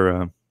solar.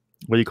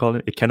 What do you call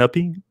it? A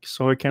canopy,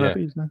 solar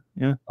canopy.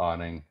 Yeah.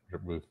 Awning,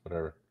 roof,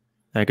 whatever.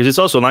 Because it's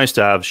also nice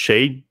to have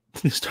shade.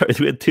 Start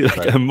with too.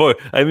 Like right.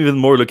 I'm even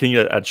more looking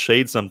at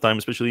shade sometimes,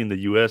 especially in the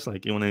US.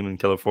 Like when I'm in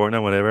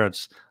California, whatever.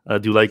 I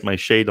do like my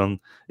shade on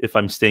if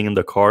I'm staying in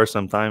the car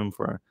sometime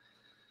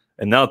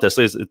and now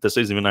Tesla is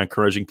even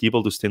encouraging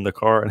people to stay in the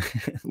car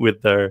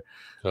with their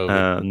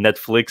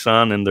Netflix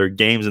on and their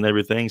games and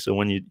everything. So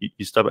when you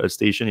stop at a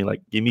station, you're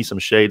like, give me some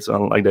shade. So I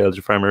don't like that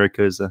Electrify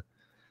America is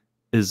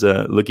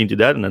looking to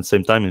that. And at the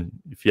same time,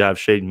 if you have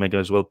shade, you might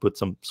as well put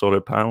some solar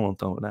panel on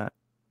top of that.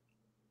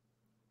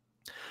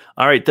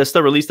 All right,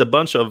 Tesla released a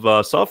bunch of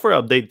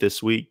software update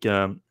this week.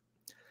 The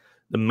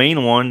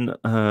main one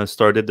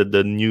started at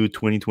the new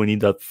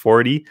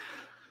 2020.40.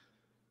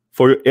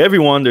 For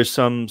everyone, there's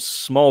some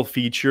small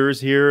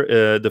features here.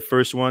 The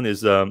first one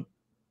is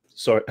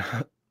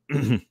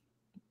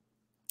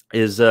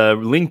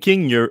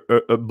linking your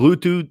a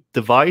Bluetooth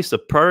device, a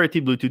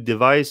priority Bluetooth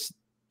device,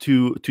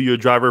 to your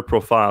driver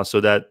profile,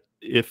 so that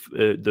if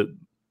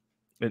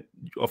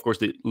of course,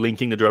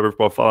 linking the driver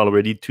profile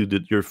already to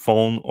your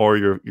phone or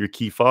your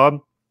key fob.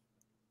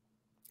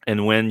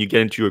 And when you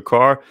get into your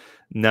car,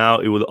 now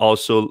it will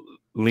also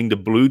link the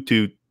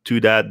Bluetooth to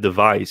that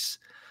device,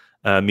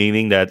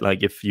 meaning that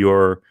like if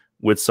you're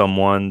with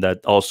someone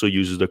that also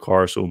uses the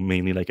car, so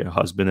mainly like a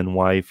husband and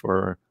wife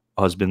or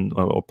husband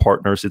or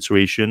partner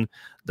situation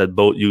that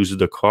both uses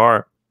the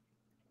car,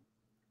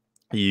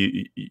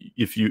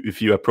 if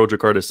you approach a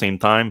car at the same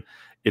time,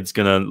 it's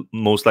gonna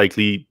most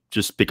likely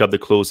just pick up the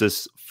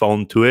closest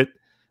phone to it,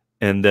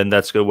 and then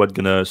that's what's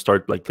gonna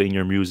start like playing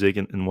your music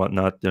and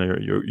whatnot,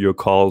 your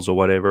calls or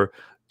whatever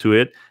to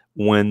it,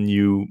 when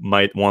you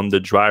might want the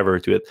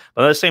driver to it.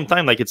 But at the same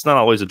time, like it's not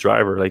always a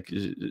driver. Like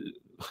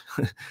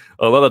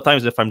a lot of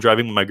times, if I'm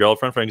driving with my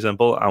girlfriend, for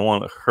example, I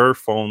want her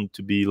phone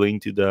to be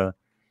linked to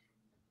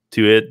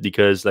it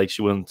because like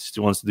she wants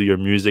to do your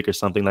music or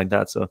something like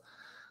that. So,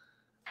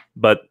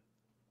 but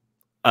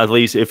at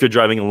least if you're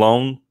driving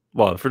alone.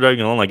 Well, if you're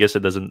driving alone, I guess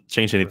it doesn't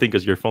change anything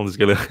because your phone is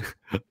gonna,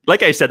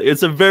 like I said,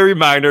 it's a very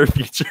minor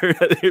feature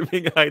that they're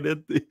being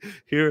hidden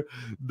here.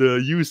 The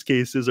use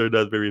cases are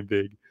not very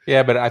big.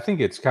 Yeah, but I think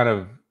it's kind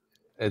of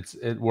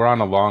we're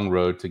on a long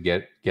road to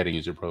getting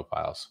user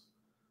profiles.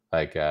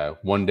 Like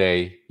one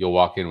day you'll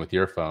walk in with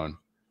your phone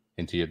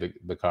into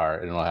the car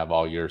and it'll have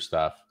all your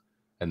stuff,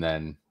 and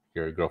then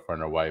your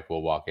girlfriend or wife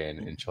will walk in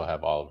and she'll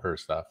have all of her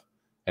stuff,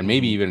 and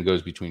maybe even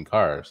goes between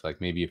cars.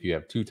 Like maybe if you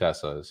have two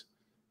Teslas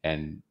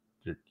and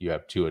you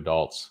have two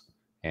adults,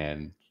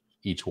 and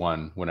each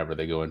one, whenever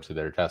they go into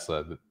their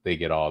Tesla, they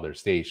get all their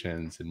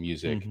stations and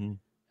music and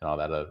all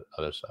that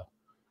other stuff.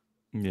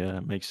 Yeah,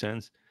 it makes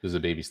sense. This is a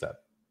baby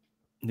step.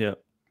 Yeah.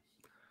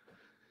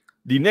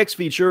 The next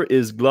feature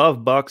is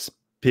glove box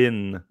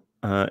pin.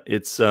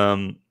 It's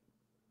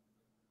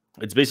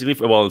basically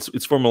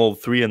it's for Model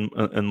 3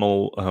 and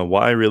Model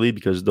Y really,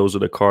 because those are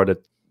the car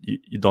that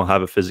you don't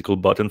have a physical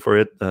button for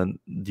it. And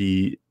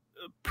to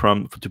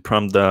prompt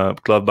the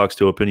glove box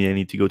to open, you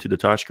need to go to the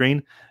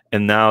touchscreen,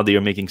 and now they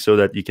are making so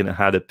that you can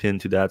add a pin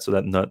to that, so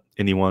that not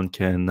anyone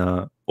can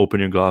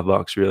open your glove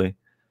box. Really,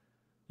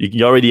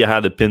 you already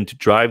had a pin to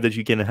drive that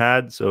you can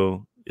add,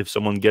 so if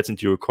someone gets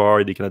into your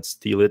car, they cannot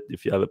steal it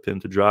if you have a pin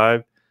to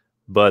drive,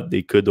 but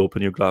they could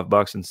open your glove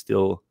box and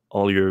steal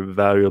all your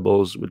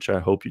valuables, which I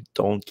hope you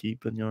don't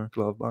keep in your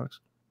glove box.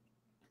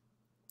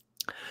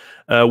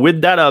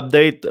 With that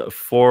update,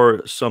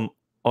 for some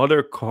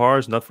other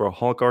cars, not for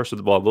all cars, so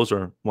those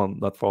are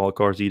not for all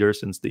cars either,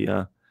 since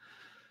the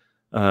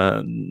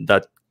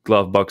that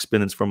glove box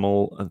pin is from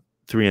all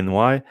 3 and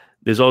Y.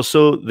 There's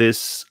also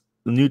this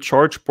new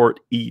charge port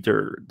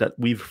heater that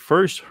we've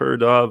first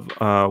heard of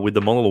with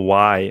the Model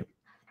Y.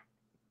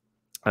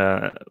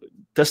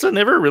 Tesla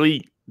never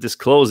really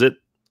disclosed it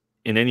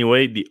in any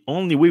way. The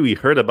only way we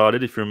heard about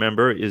it, if you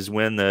remember, is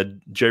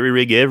when Jerry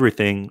Rig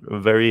Everything, a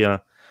very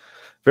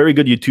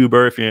good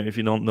YouTuber. If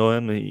you don't know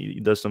him, he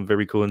does some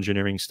very cool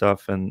engineering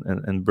stuff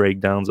and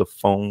breakdowns of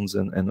phones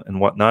and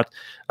whatnot.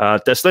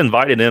 Tesla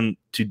invited him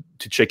to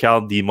check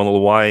out the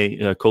Model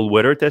Y cold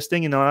weather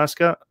testing in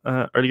Alaska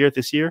earlier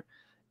this year,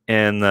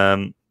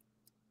 and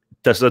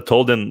Tesla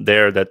told him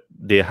there that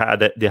they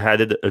had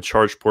a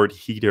charge port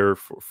heater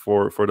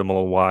for the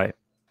Model Y.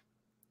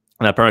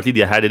 And apparently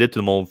they added it to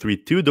the Model 3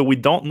 too, though we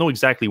don't know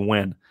exactly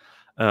when.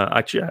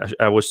 Actually,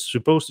 I was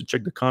supposed to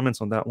check the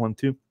comments on that one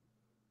too.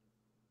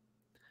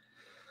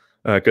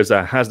 Because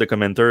has the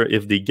commenter,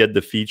 if they get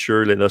the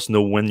feature, let us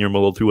know when your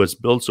Model 3 was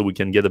built so we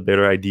can get a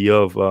better idea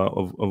of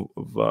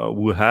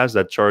who has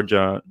that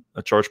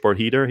a charge port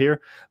heater here.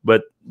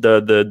 But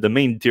the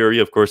main theory,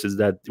 of course, is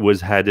that it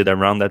was added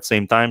around that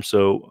same time.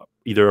 So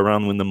either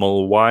around when the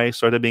Model Y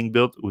started being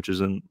built, which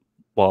is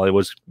while it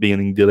was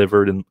being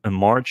delivered in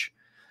March.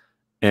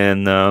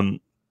 And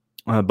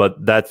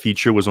but that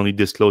feature was only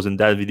disclosed in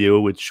that video,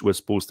 which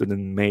was posted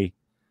in May.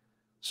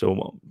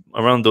 So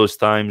around those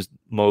times,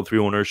 Model 3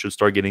 owners should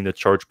start getting the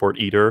charge port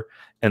heater,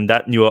 and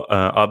that new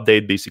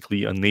update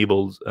basically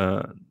enables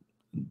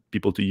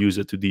people to use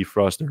it to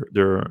defrost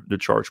their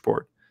charge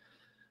port.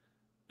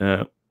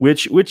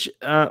 Which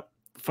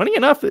funny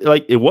enough,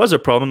 like it was a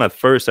problem at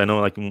first. I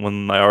know, like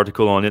when my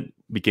article on it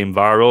became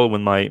viral,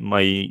 when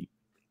my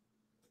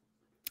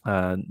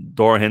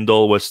door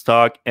handle was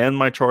stuck and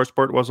my charge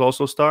port was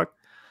also stuck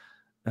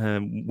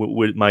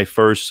with my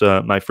first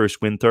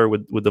winter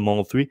with the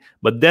Model 3.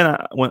 But then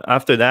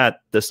after that,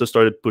 Tesla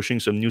started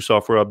pushing some new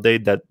software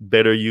update that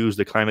better use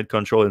the climate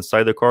control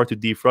inside the car to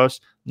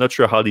defrost. Not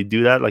sure how they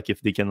do that, like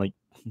if they can like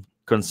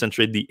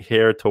concentrate the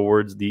air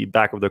towards the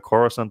back of the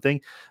car or something,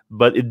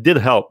 but it did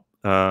help.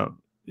 I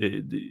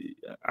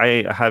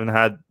haven't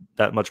had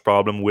that much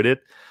problem with it,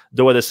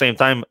 though at the same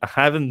time I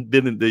haven't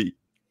been in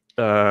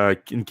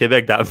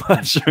Quebec that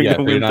much during the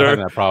winter. You're not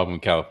having that problem in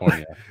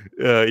California.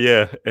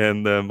 Yeah,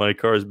 and my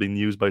car is being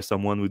used by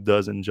someone who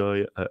does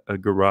enjoy a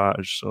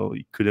garage, so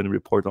he couldn't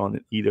report on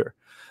it either.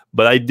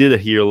 But I did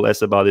hear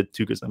less about it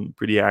too, because I'm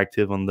pretty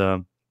active on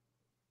the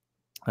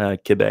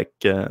Quebec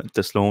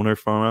Tesla owner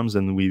forums,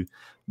 and we've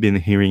been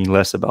hearing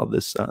less about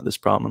this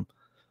problem.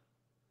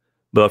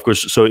 But of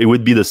course, so it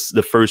would be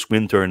the first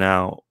winter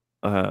now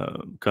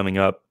coming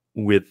up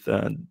with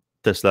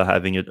Tesla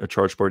having a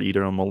charge port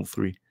heater on Model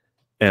 3.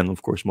 And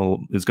of course,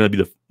 it's going to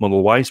be the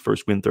Model Y's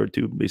first winter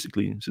too,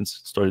 basically, since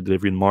it started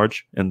delivery in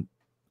March and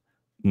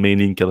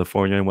mainly in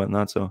California and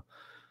whatnot. So,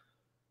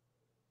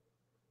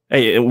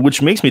 hey,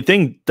 which makes me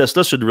think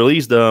Tesla should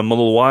release the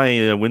Model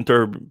Y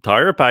winter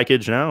tire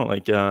package now.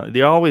 Like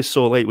they're always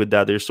so late with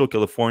that. They're so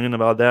Californian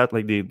about that.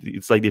 Like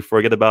it's like they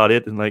forget about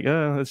it and like,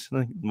 it's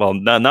like, well,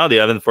 now they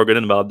haven't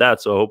forgotten about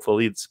that. So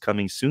hopefully it's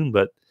coming soon.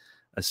 But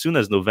as soon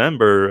as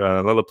November,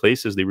 a lot of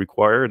places they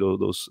require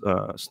those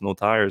snow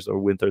tires or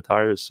winter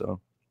tires. So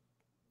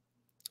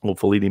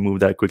hopefully they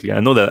move that quickly. I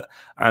know that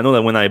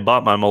when I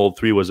bought my Model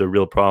 3 was a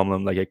real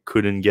problem. Like I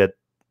couldn't get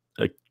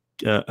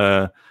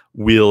a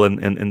wheel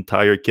and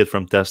tire kit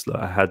from Tesla.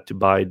 I had to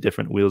buy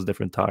different wheels,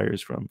 different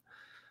tires from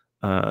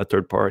a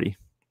third party.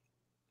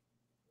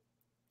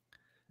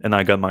 And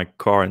I got my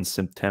car in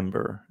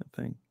September, I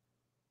think.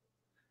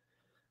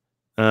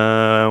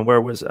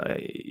 Where was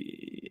I?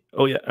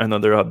 Oh yeah,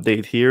 another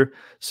update here.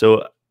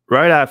 So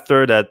right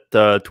after that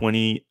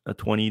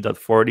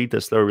 20.40,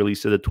 Tesla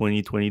released the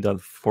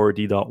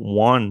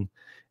 2020.40.1,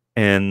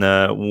 and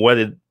what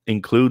it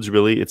includes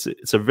really,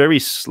 it's a very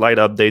slight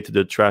update to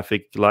the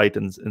traffic light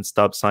and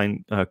stop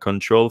sign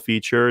control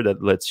feature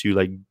that lets you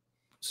like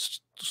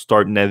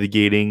start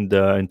navigating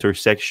the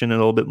intersection a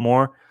little bit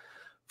more.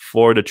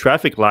 For the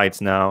traffic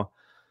lights now,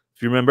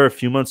 if you remember a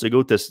few months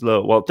ago,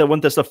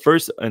 when Tesla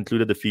first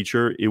included the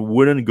feature, it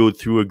wouldn't go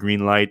through a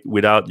green light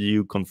without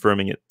you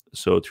confirming it.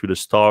 So through the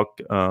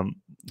stock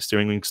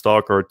steering wheel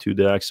stock or to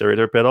the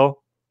accelerator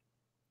pedal.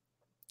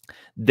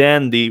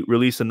 Then they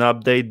released an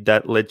update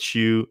that lets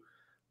you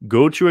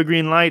go through a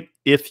green light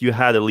if you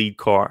had a lead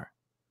car.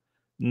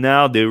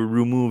 Now they're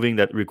removing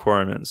that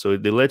requirement. So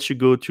they let you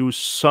go through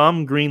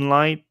some green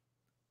light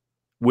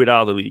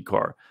without a lead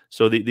car.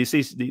 So they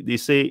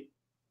say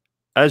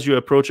as you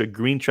approach a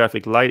green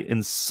traffic light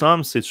in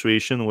some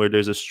situation where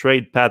there's a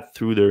straight path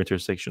through the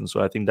intersection.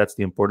 So I think that's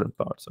the important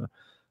part. So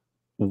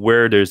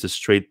where there's a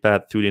straight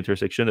path through the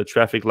intersection, the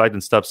traffic light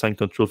and stop sign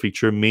control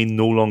feature may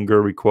no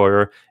longer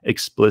require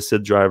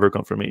explicit driver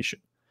confirmation.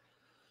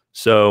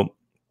 So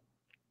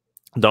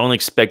don't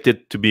expect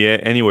it to be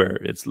anywhere.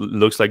 It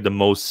looks like the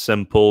most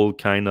simple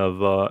kind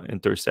of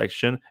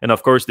intersection. And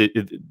of course,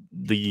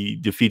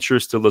 the feature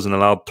still doesn't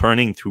allow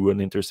turning through an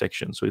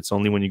intersection. So it's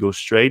only when you go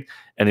straight.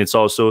 And it's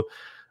also,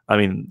 I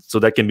mean, so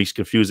that can be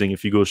confusing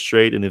if you go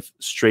straight and if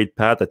straight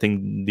path, I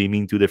think they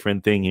mean two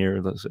different things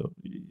here. So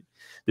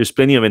there's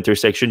plenty of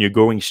intersection. You're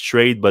going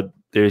straight, but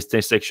the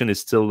intersection is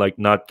still like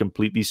not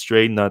completely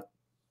straight, not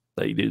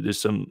like there's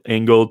some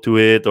angle to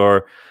it,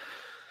 or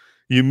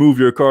you move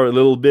your car a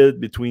little bit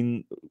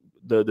between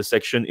the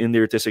section in the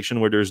intersection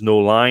where there's no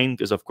line,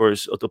 because of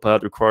course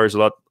autopilot requires a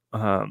lot.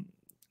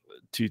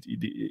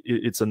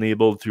 It's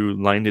enabled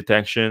through line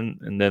detection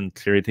and then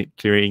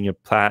clearing a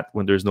plat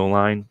when there's no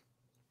line.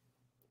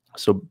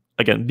 So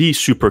again, be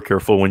super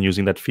careful when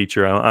using that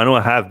feature. I know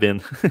I have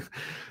been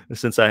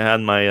since I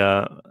had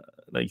my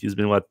like, it's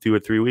been what, 2 or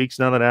 3 weeks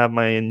now that I have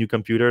my new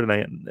computer,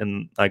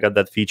 and I got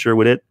that feature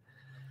with it,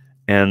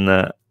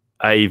 and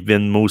I've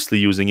been mostly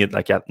using it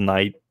like at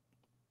night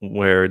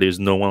where there's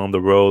no one on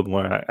the road,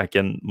 where I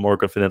can more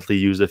confidently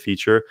use the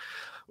feature.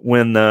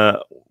 When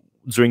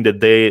during the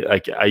day,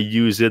 like, I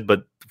use it,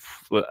 but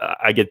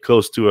I get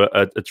close to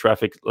a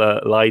traffic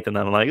light and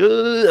I'm like,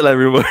 and I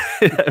remove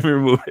it. I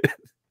remove it.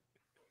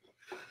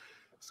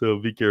 So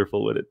be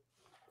careful with it.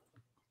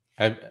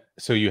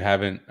 So you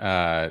haven't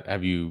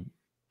have you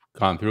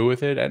gone through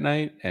with it at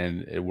night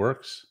and it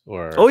works?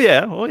 Or oh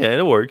yeah,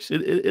 it works.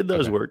 It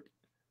does work.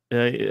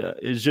 Yeah,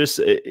 it's just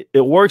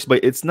it works,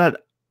 but it's not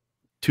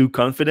too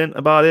confident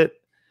about it,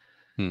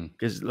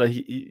 because like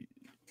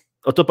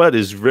autopilot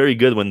is very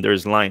good when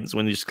there's lines.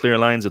 When there's clear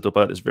lines,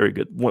 autopilot is very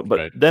good.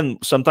 But then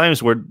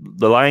sometimes where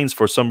the lines,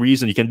 for some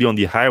reason, you can be on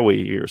the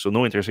highway here, so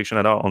no intersection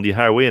at all on the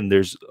highway, and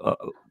there's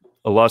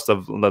a loss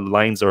of the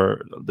lines,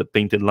 or the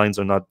painted lines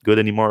are not good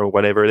anymore, or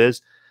whatever it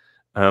is.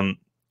 The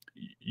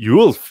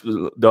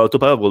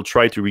autopilot will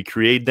try to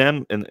recreate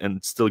them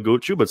and still go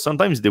through, but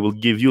sometimes they will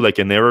give you like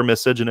an error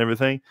message and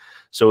everything.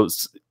 So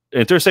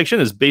intersection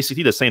is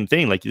basically the same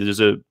thing. Like, there's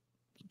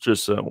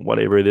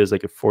whatever it is,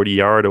 like a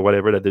 40-yard or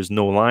whatever, that there's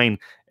no line,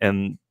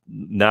 and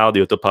now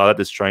the autopilot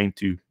is trying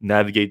to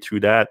navigate through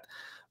that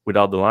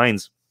without the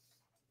lines.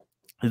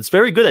 It's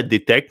very good at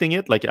detecting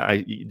it, like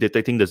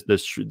detecting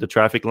the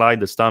traffic light,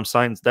 the stop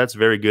signs. That's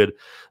very good.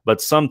 But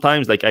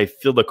sometimes, like, I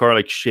feel the car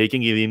like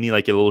shaking, giving me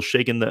like a little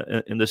shake in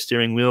the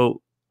steering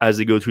wheel as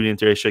they go through the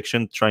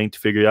intersection, trying to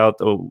figure out,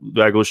 oh,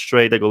 do I go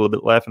straight, I go a little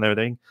bit left, and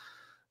everything.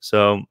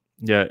 So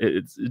yeah,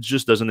 it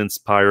just doesn't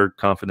inspire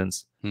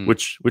confidence,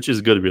 which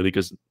is good, really,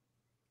 because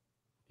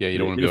you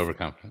don't want to be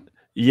overconfident.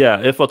 Yeah,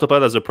 if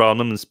autopilot has a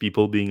problem, it's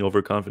people being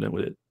overconfident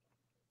with it.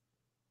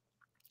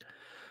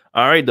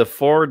 All right, the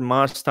Ford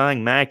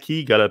Mustang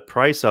Mach-E got a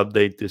price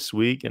update this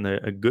week, and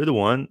a good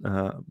one.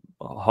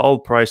 All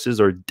prices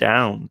are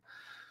down.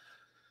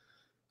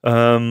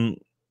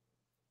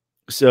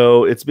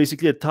 So it's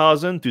basically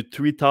 $1,000 to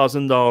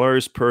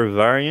 $3,000 per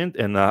variant,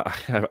 and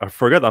I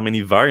forgot how many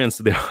variants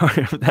there are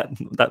of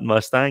that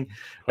Mustang.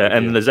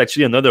 And there's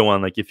actually another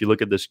one. Like, if you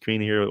look at the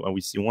screen here,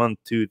 we see 1,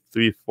 2,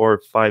 3,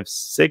 4, 5,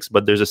 6,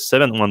 but there's a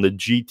 7th one, the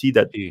GT,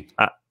 that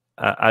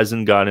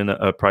hasn't gotten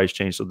a price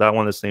change. So that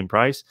one is the same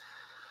price.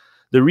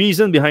 The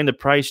reason behind the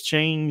price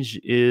change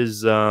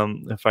is,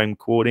 if I'm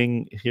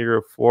quoting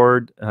here,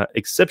 Ford,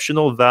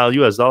 exceptional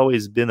value has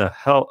always been a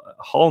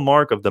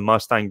hallmark of the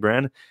Mustang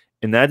brand.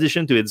 In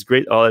addition to its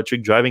great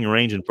electric driving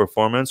range and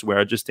performance, we're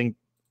adjusting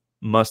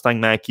Mustang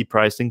Mach-E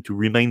pricing to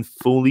remain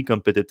fully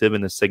competitive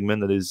in a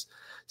segment that is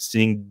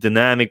seeing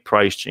dynamic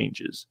price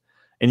changes.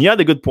 And you had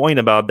a good point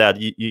about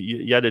that.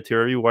 You had a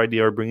theory why they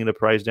are bringing the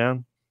price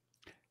down?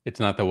 It's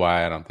not the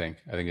Y, I don't think.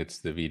 I think it's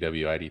the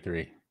VW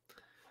ID3.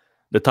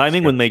 The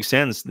timing would make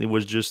sense. It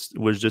was just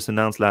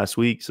announced last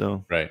week,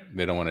 so right.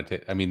 They don't want to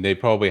take. I mean, they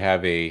probably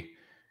have they're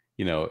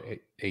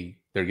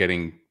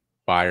getting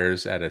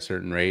buyers at a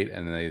certain rate,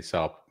 and then they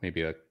sell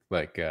maybe a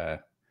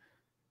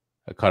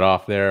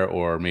cutoff there,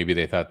 or maybe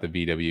they thought the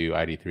VW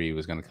ID3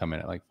 was going to come in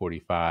at like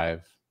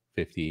 45,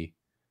 50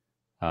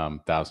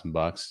 thousand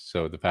bucks.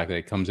 So the fact that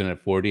it comes in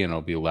at 40 and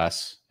it'll be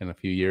less in a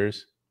few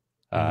years,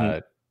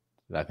 I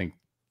think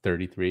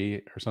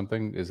 33 or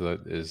something is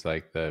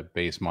like the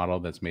base model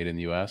that's made in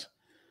the US.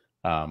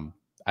 I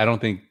don't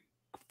think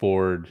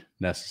Ford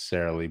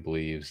necessarily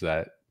believes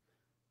that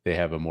they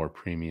have a more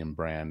premium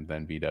brand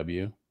than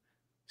VW.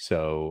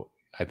 So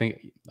I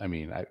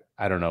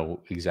don't know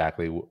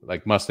exactly.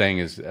 Like, Mustang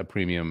is a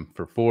premium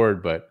for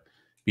Ford, but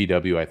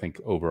VW, I think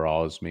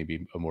overall, is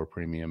maybe a more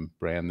premium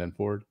brand than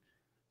Ford.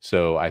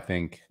 So I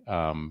think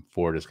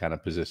Ford is kind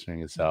of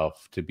positioning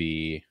itself to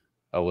be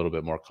a little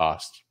bit more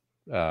cost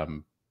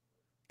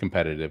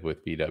competitive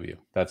with VW.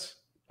 That's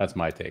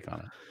my take on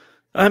it.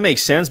 That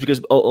makes sense, because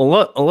a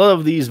lot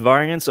of these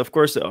variants, of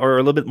course, are a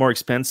little bit more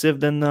expensive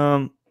than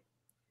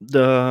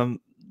the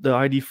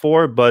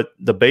ID4, but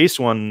the base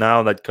one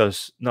now that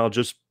costs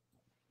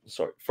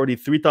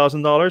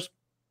 $43,000.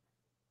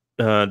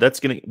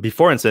 That's getting,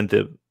 before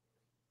incentive,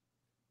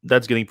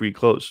 that's getting pretty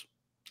close.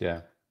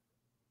 Yeah.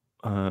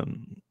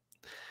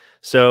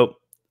 So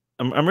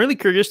I'm really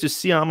curious to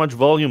see how much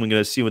volume we're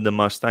going to see with the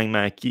Mustang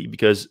Mach-E,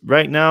 because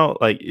right now,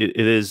 like, it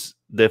is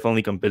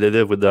definitely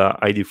competitive with the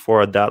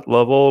ID4 at that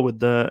level.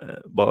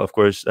 Of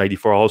course,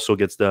 ID4 also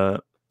gets the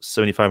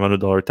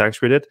 $7,500 tax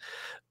credit.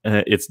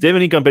 It's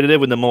definitely competitive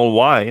with the Model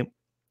Y,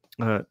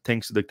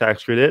 thanks to the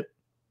tax credit.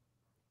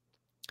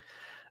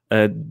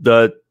 Is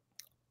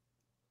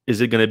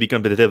it going to be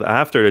competitive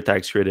after the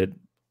tax credit?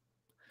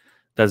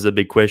 That's the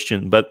big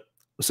question. But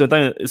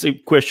sometimes it's a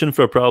question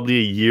for probably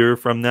a year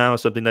from now,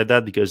 something like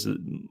that, because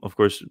of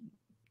course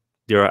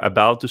they're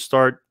about to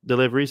start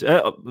deliveries.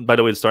 By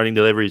the way, starting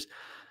deliveries.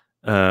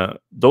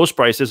 Those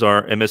prices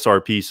are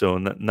MSRP. So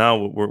now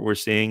we're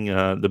seeing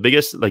the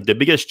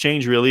biggest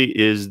change really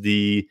is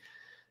the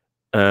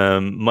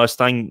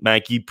Mustang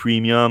Mach-E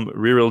Premium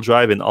rear-wheel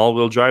drive and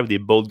all-wheel drive. They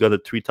both got a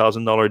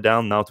 $3,000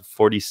 down now to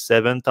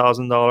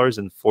 $47,000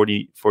 and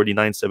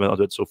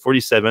 $49,700. So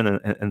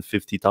 $47,000 and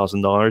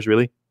 $50,000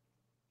 really.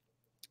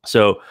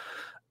 So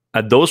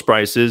at those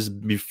prices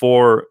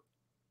before.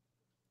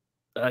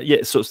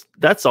 So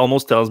that's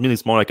almost tells me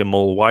it's more like a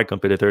Model Y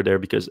competitor there,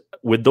 because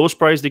with those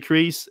price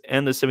decrease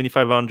and the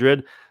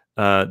 7,500,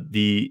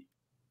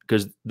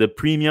 because the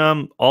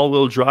premium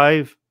all-wheel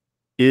drive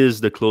is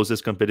the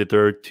closest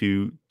competitor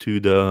to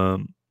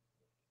the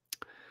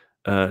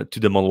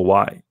Model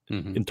Y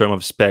in terms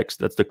of specs.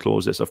 That's the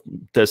closest.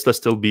 Tesla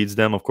still beats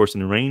them, of course,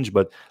 in range,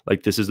 but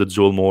like this is the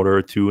dual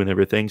motor too and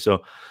everything.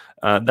 So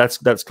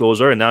that's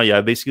closer. And now you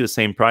have basically the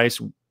same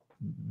price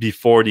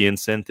before the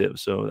incentive.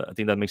 So I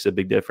think that makes a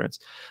big difference.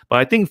 But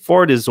I think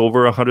Ford is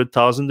over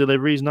 100,000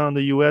 deliveries now in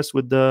the US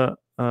with the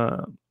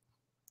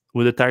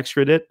tax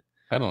credit.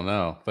 I don't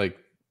know. Like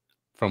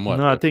from what?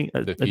 No, I think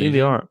they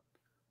are.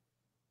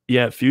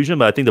 Yeah, Fusion,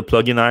 but I think the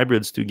plug-in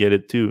hybrids to get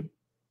it too.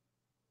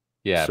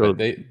 Yeah, so, but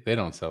they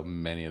don't sell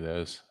many of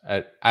those.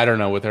 I don't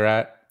know what they're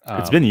at.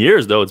 It's been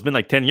years though. It's been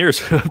like 10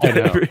 years.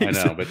 I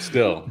know, but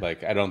still,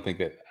 like I don't think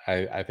that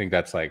I think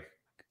that's like,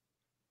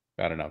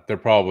 I don't know. They're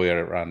probably at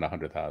around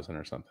 100,000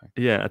 or something.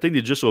 Yeah, I think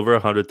they're just over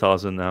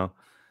 100,000 now.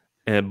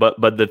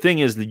 But the thing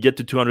is, they get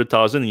to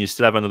 200,000 and you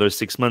still have another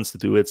 6 months to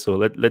do it. So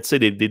let's say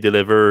they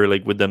deliver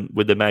like with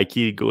the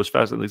Mach-E, it goes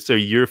fast. Let's say a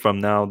year from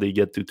now they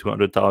get to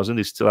 200,000.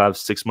 They still have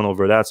 6 months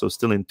over that. So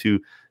still into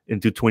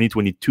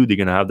 2022 they're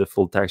gonna have the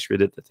full tax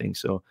credit, I think.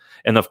 So,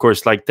 and of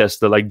course, like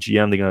Tesla, like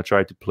GM, they're gonna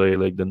try to play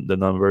like the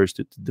numbers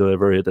to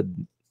deliver it at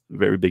the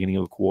very beginning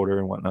of the quarter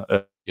and whatnot.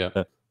 At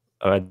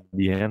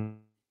the end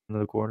of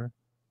the quarter.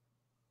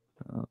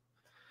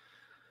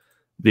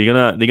 They're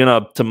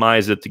gonna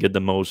optimize it to get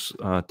the most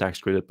tax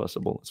credit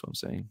possible. That's what I'm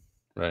saying.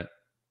 Right.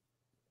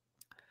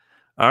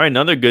 All right.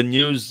 Another good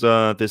news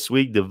this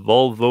week: the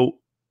Volvo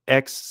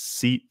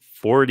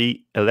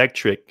XC40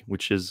 Electrek,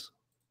 which is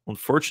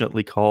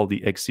unfortunately called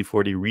the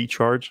XC40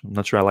 Recharge. I'm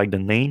not sure I like the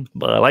name,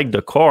 but I like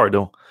the car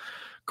though.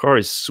 Car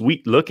is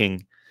sweet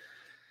looking.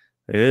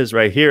 It is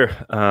right here.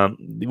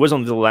 It was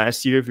on the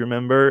last year, if you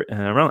remember,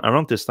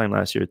 around this time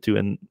last year too,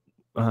 and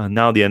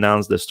now they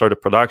announced the start of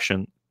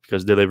production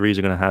because deliveries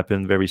are going to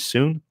happen very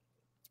soon.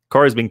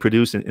 Car is being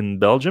produced in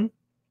Belgium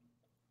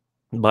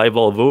by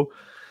Volvo.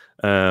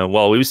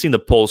 Well, we've seen the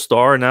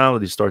Polestar now.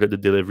 They started the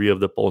delivery of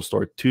the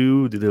Polestar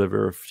 2. They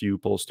deliver a few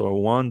Polestar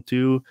 1,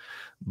 2.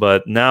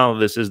 But now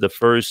this is the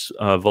first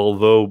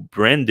Volvo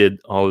branded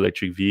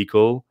all-electric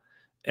vehicle.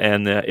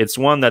 And it's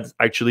one that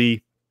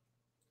actually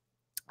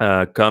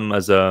come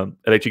as an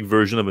electric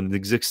version of an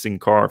existing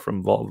car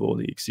from Volvo.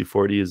 The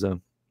XC40 is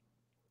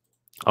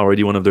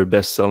already one of their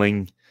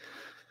best-selling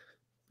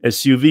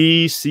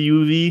SUV,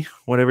 CUV,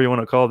 whatever you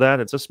want to call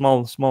that. It's a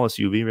small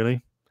SUV,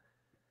 really.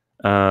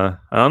 I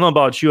don't know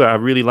about you. I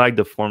really like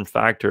the form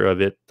factor of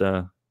it.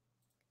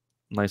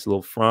 Nice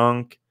little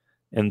frunk,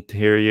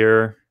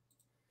 interior.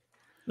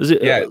 Does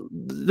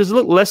it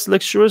look less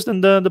luxurious than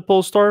the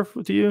Polestar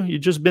to you?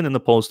 You've just been in the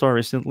Polestar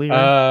recently,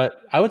 right?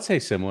 I would say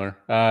similar.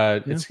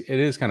 It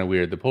is kind of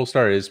weird. The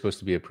Polestar is supposed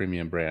to be a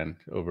premium brand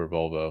over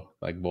Volvo.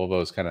 Like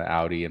Volvo is kind of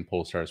Audi, and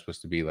Polestar is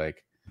supposed to be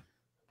like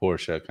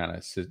Porsche, kind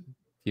of,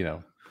 you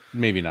know,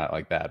 maybe not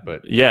like that,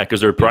 but yeah,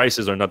 because their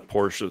prices are not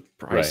Porsche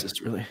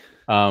prices, really.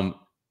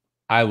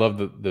 I love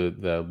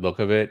the look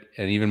of it,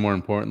 and even more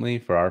importantly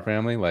for our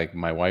family, like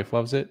my wife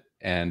loves it,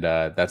 and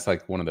that's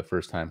like one of the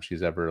first times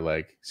she's ever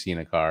like seen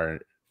a car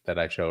that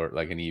I show her,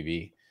 like an EV.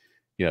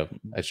 You know,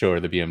 I show her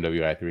the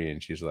BMW i3,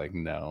 and she's like,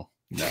 no.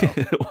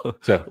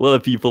 So a lot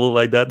of people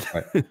like that.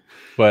 Right.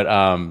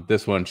 But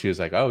this one, she was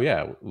like, oh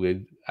yeah,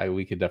 we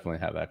could definitely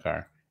have that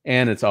car,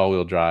 and it's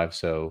all-wheel drive.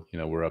 So you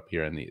know, we're up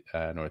here in the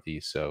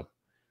Northeast, so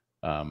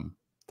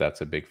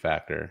that's a big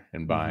factor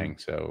in buying.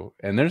 So,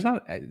 and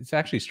it's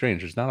actually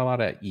strange. There's not a lot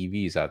of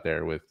EVs out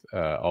there with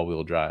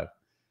all-wheel drive.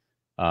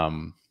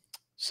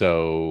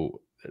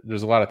 So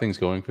there's a lot of things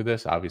going for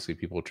this. Obviously,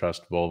 people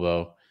trust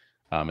Volvo.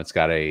 It's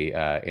got a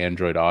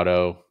Android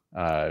Auto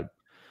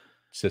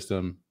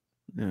system.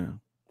 Yeah,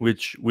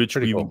 which we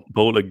cool.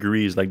 both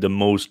agree is like the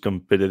most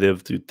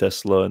competitive to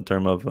Tesla in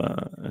terms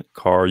of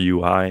car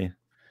UI.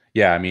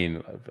 Yeah, I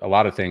mean, a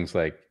lot of things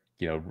like,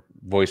 you know,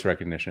 voice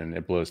recognition,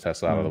 it blows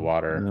Tesla out of the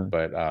water. Yeah.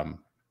 But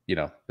you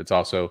know, it's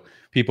also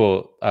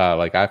people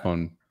like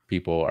iPhone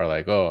people are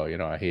like, oh, you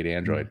know, I hate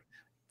Android.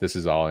 This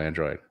is all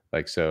Android.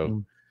 Like,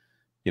 so,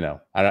 you know,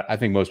 I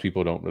think most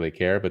people don't really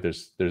care, but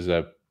there's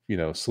a, you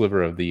know,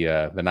 sliver of the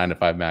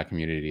 9-to-5 Mac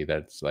community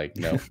that's like,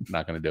 no,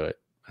 not going to do it.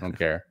 I don't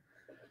care.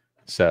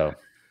 So,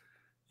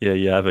 yeah,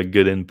 you have a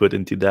good input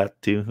into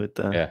that too with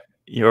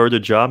your other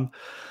job.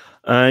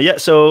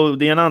 So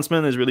the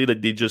announcement is really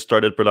that they just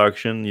started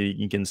production.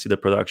 You can see the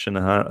production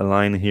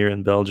line here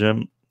in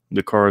Belgium.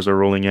 The cars are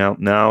rolling out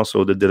now,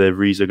 so the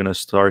deliveries are going to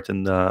start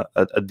in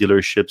at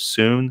dealerships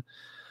soon.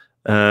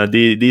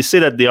 They say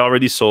that they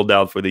already sold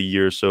out for the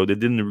year, so they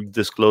didn't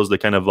disclose the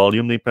kind of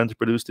volume they plan to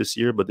produce this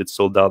year, but it's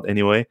sold out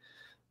anyway.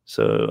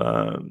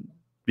 So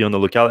be on the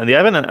lookout. And they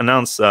haven't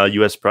announced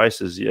U.S.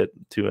 prices yet.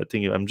 Too, I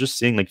think I'm just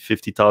seeing like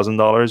 $50,000,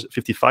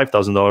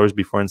 $55,000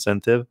 before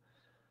incentive.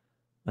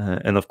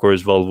 And of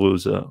course, Volvo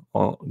is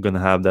going to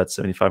have that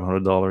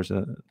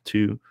 $7,500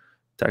 to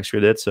tax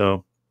credit.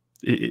 So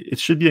it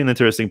should be an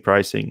interesting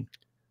pricing.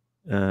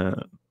 I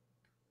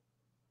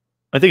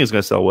think it's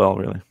going to sell well,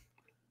 really.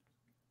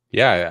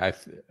 Yeah,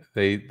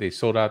 they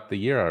sold out the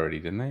year already,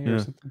 didn't they, or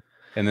something?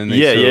 And then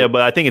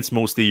but I think it's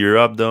mostly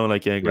Europe though.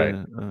 Like right.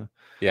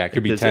 Yeah, it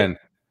could be 10.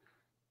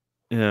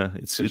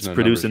 It's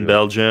produced in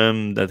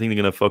Belgium. I think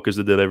they're going to focus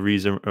the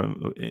deliveries in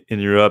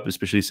Europe,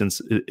 especially since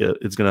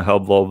it's going to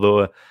help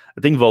Volvo.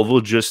 I think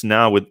Volvo just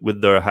now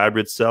with their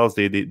hybrid cells,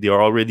 they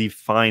are already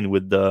fine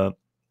with the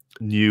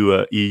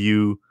new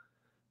EU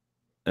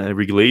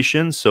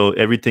regulations. So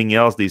everything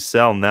else they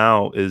sell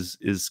now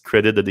is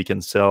credit that they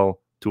can sell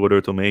to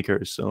other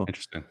automakers. So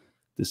interesting.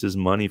 This is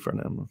money for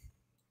them.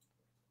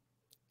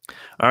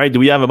 All right. Do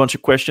we have a bunch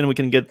of questions we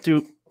can get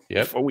to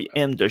before we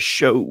end the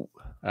show?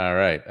 All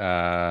right.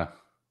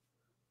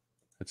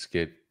 Let's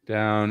get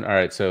down. All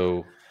right.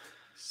 So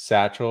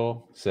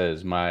Satchel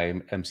says, my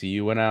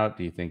MCU went out.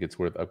 Do you think it's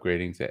worth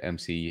upgrading to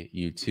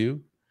MCU2?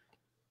 What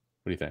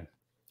do you think?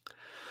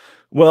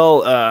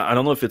 Well, I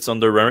don't know if it's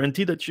under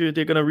warranty that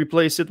they're going to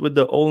replace it with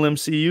the old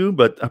MCU,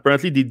 but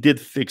apparently they did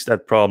fix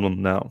that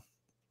problem now.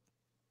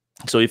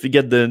 So if you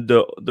get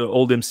the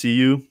old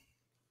MCU,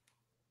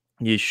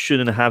 you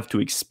shouldn't have to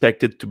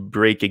expect it to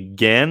break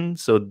again.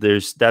 So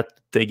there's that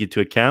to take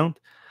into account.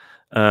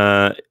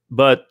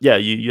 But yeah,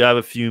 you have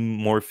a few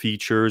more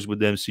features with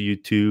the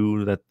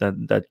MCU2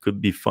 that could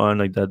be fun.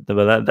 Like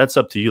that's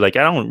up to you. Like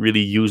I don't really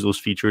use those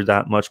features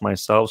that much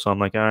myself, so I'm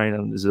like, all right,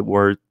 is it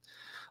worth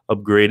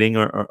upgrading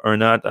or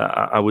not?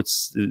 I would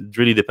it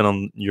really depend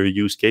on your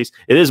use case.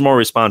 It is more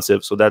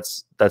responsive, so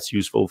that's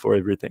useful for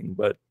everything.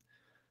 But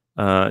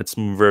it's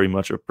very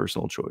much a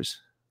personal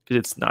choice because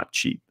it's not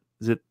cheap.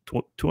 Is it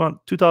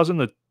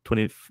 2,000 or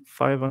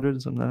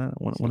 2,500 something like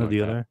that? One or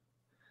the other.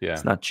 Yeah,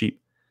 it's not cheap.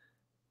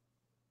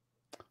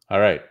 All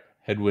right.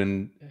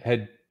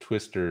 Head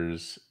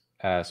Twisters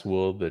asks,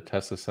 will the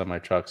Tesla semi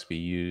trucks be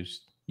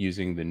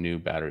using the new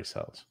battery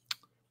cells?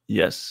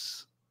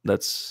 Yes,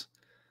 that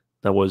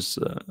was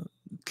a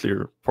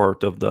clear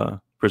part of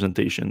the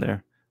presentation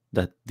there,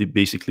 that they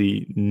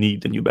basically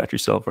need the new battery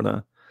cell for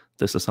the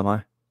Tesla semi.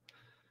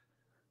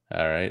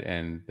 All right.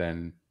 And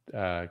then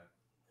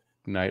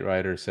Knight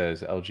Rider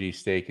says LG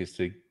stake is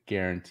to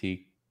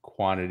guarantee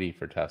quantity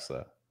for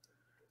Tesla.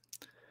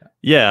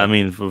 Yeah, I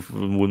mean,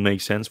 would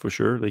make sense for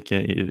sure. Like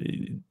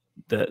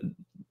that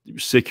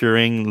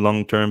securing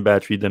long-term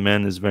battery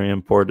demand is very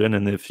important.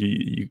 And if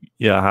you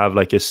have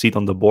like a seat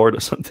on the board or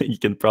something, you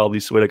can probably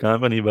sway the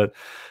company. But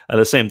at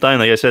the same time,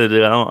 like I said,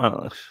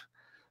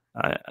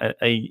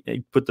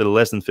 I put the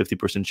less than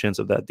 50% chance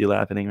of that deal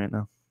happening right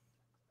now.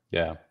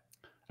 Yeah.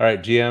 All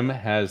right. GM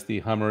has the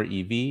Hummer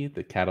EV,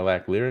 the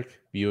Cadillac Lyriq,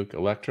 Buick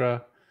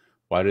Electra.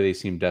 Why do they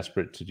seem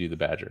desperate to do the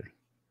Badger?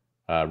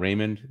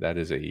 Raymond, that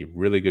is a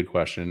really good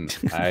question.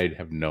 I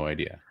have no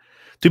idea.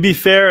 To be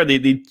fair,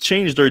 they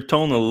changed their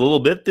tone a little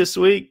bit this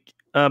week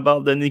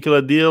about the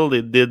Nikola deal.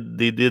 They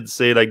did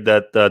say like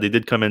that. They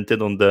did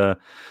commented on the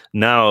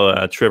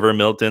now Trevor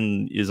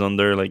Milton is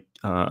under like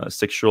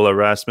sexual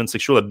harassment,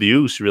 sexual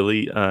abuse,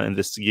 really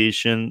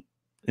investigation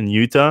in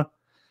Utah.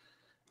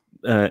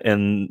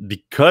 And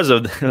because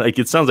of like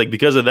it sounds like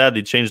because of that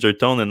they changed their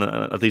tone, and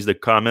at least the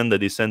comment that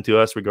they sent to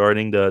us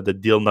regarding the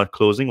deal not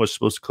closing was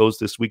supposed to close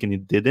this week and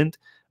it didn't,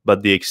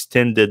 but they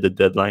extended the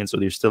deadline, so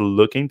they're still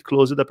looking to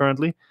close it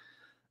apparently.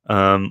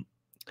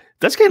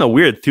 That's kind of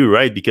weird too,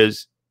 right?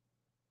 Because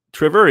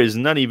Trevor is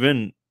not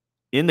even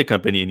in the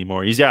company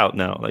anymore. He's out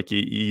now. Like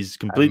he's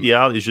completely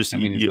out. He's just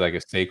he's like a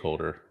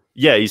stakeholder.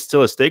 Yeah, he's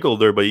still a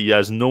stakeholder, but he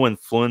has no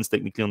influence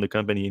technically on the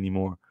company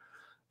anymore.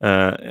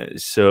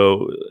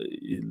 So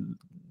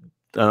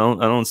I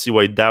don't see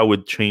why that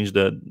would change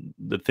the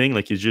thing.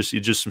 Like it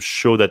just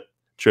show that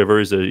Trevor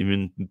is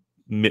even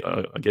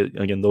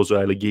again those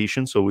are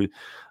allegations. So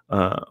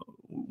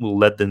we'll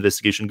let the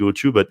investigation go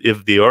through. But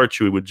if they are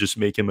true, it would just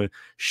make him a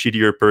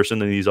shittier person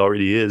than he's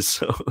already is.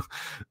 So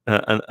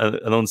I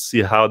don't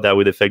see how that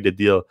would affect the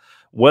deal.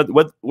 What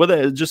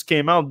just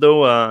came out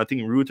though, I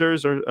think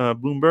Reuters or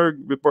Bloomberg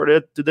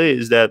reported today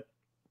is that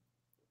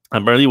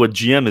apparently what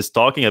GM is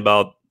talking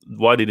about,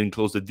 why they didn't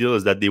close the deal,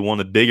 is that they want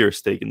a bigger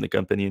stake in the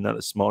company and not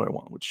a smaller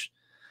one, which,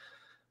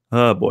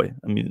 oh boy,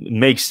 I mean, it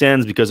makes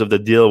sense because of the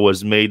deal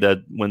was made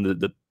that when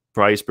the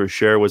price per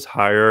share was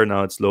higher,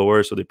 now it's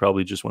lower, so they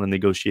probably just want to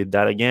negotiate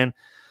that again.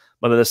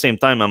 But at the same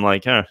time, I'm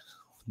like,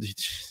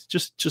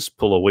 just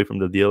pull away from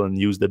the deal and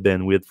use the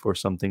bandwidth for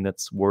something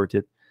that's worth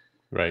it.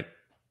 Right.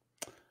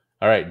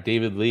 All right.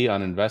 David Lee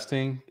on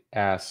investing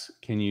asks,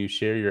 can you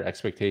share your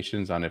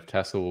expectations on if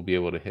Tesla will be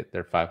able to hit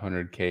their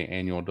 500K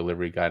annual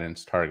delivery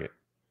guidance target?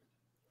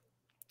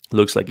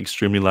 Looks like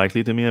extremely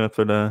likely to me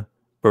after the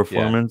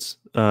performance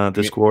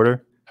this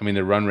quarter. I mean,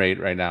 the run rate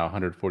right now,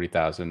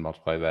 140,000,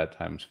 multiply that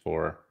times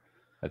 4.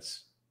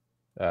 That's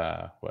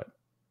what?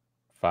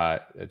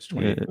 5. It's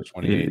 28 plus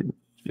 28,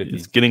 50.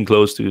 It's getting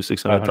close to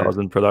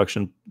 600,000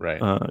 production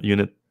right.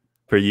 Unit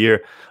per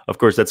year. Of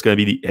course, that's going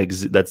to be the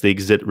exit. That's the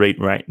exit rate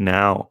right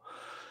now.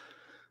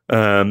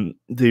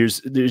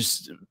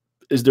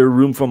 Is there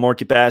room for more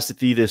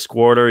capacity this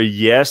quarter?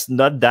 Yes,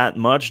 not that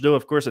much though.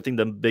 Of course, I think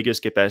the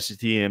biggest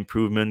capacity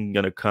improvement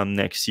going to come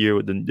next year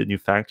with the new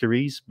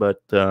factories.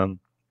 But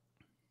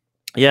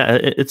yeah,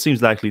 it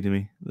seems likely to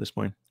me at this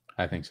point.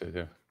 I think so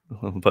too.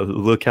 But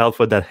look out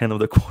for that end of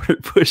the quarter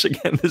push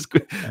again.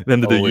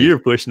 End of the year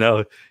push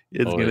now.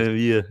 It's going to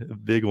be a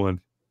big one.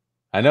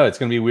 I know it's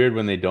going to be weird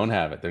when they don't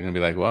have it. They're going to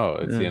be like, "Whoa,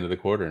 it's the end of the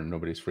quarter and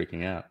nobody's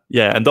freaking out."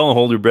 Yeah, and don't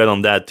hold your breath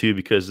on that too,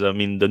 because I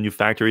mean the new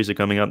factories are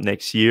coming up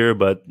next year,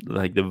 but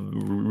like the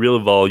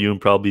real volume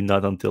probably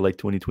not until like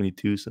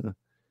 2022. So,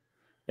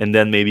 and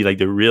then maybe like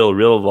the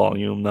real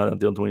volume not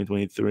until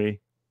 2023.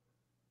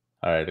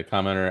 All right, a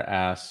commenter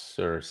asks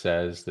or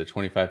says the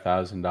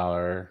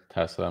 $25,000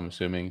 Tesla, I'm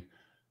assuming,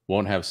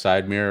 won't have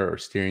side mirror or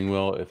steering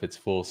wheel if it's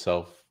full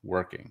self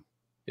working.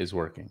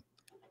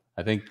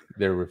 I think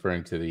they're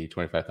referring to the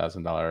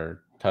 $25,000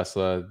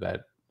 Tesla.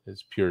 That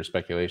is pure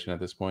speculation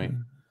at this point.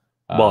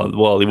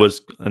 Well, it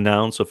was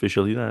announced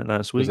officially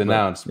last week. It was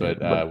announced,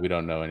 but we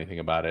don't know anything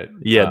about it.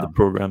 Yeah, the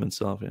program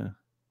itself, yeah.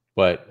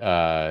 But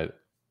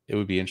it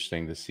would be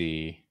interesting to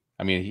see.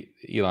 I mean,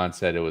 Elon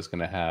said it was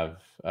going to have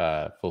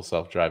full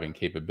self-driving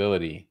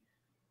capability,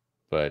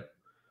 but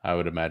I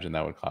would imagine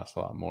that would cost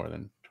a lot more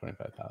than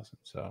 $25,000.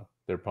 So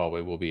there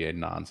probably will be a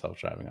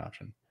non-self-driving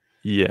option.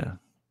 Yeah.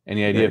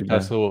 Any idea if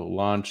Tesla will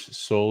launch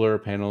solar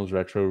panels,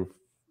 retro,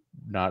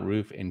 not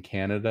roof in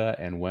Canada,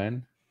 and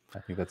when? I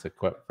think that's a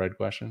Fred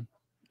question.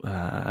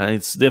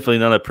 It's definitely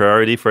not a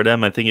priority for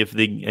them. I think if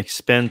they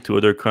expand to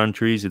other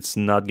countries, it's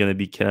not going to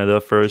be Canada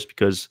first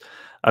because,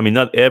 I mean,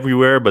 not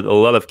everywhere, but a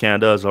lot of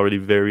Canada is already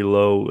very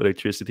low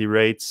electricity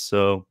rates.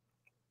 So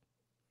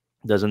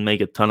it doesn't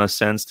make a ton of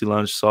sense to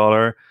launch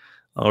solar.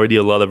 Already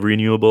a lot of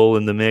renewable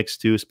in the mix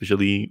too,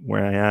 especially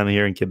where I am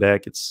here in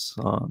Quebec. It's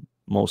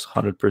almost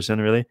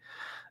 100% really.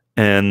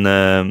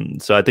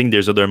 And so I think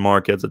there's other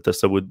markets that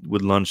Tesla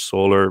would launch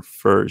solar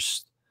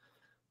first.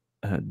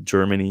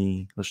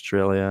 Germany,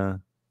 Australia,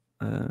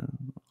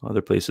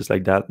 other places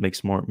like that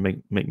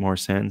make more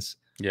sense.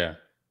 Yeah.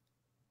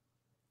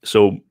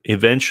 So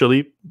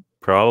eventually,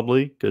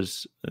 probably,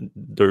 because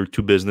their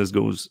two business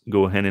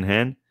go hand in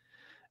hand,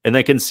 and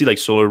I can see like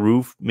solar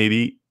roof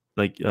maybe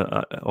like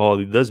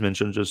it does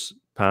mention just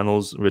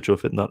panels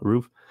retrofit, not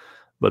roof,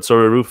 but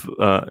solar roof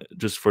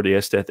just for the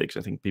aesthetics.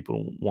 I think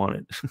people want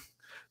it.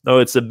 No,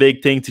 it's a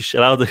big thing to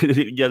shell out.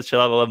 You got to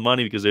shell out a lot of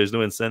money because there's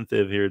no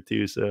incentive here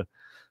too. So,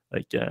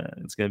 like,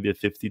 it's gonna be a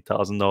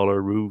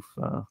 $50,000 roof.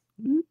 All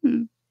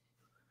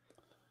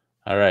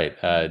right,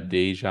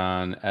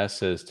 Dejan S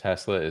says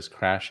Tesla is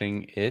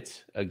crashing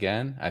it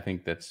again. I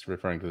think that's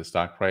referring to the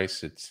stock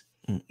price. It's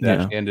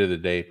at the end of the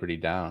day pretty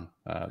down.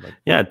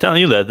 Yeah, I'm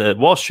telling you that the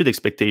Wall Street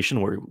expectations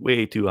were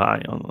way too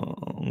high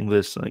on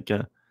this. Like,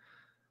 I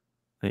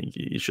think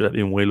it should have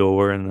been way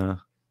lower and.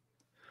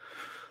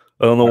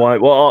 I don't know why.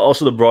 Well,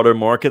 also the broader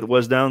market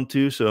was down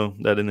too, so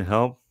that didn't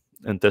help.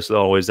 And Tesla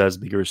always has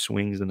bigger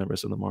swings than the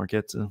rest of the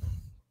market. So.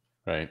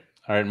 Right.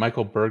 All right.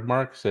 Michael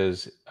Bergmark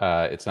says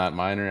it's not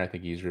minor. I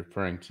think he's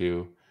referring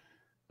to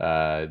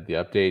the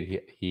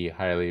update. He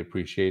highly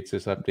appreciates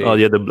this update. Oh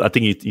yeah, I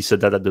think he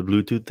said that at the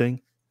Bluetooth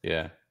thing.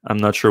 Yeah. I'm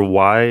not sure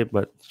why,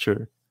 but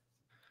sure.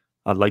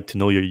 I'd like to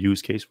know your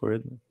use case for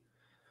it.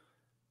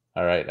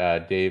 All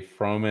right. Dave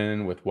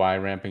Froman with Y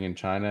ramping in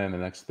China in the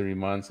next 3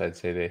 months. I'd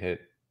say they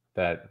hit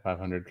that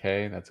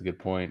 500K. That's a good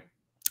point.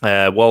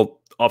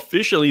 Well,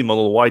 officially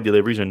Model Y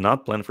deliveries are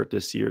not planned for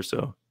this year,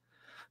 so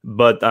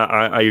but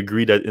I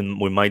agree that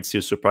we might see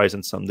a surprise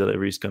in some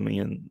deliveries coming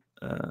in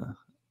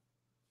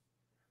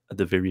at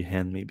the very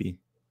end, maybe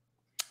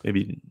a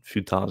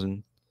few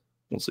thousand.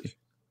 We'll see.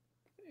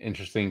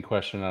 Interesting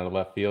question out of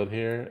left field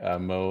here.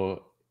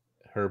 Mo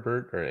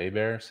Herbert or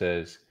Abear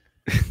says,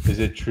 is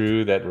it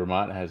true that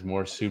Vermont has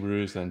more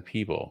Subarus than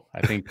people?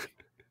 I think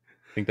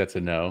that's a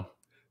no.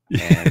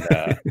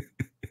 And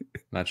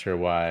not sure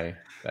why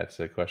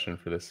that's a question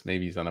for this.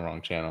 Maybe he's on the wrong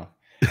channel.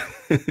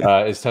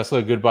 Is Tesla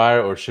a good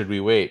buyer or should we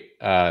wait?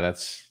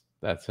 That's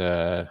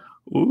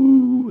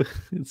ooh,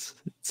 it's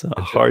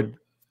hard.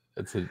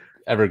 It's an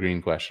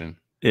evergreen question.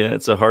 Yeah,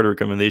 it's a hard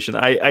recommendation.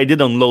 I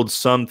did unload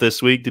some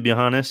this week, to be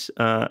honest.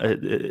 I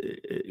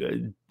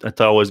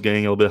thought I was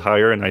getting a little bit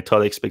higher, and I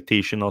thought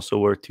expectation also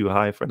were too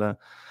high for the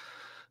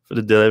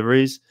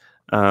deliveries.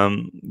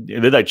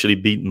 It did actually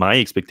beat my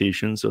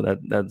expectations, so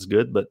that's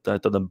good. But I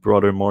thought the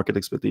broader market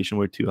expectation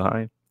were too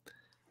high.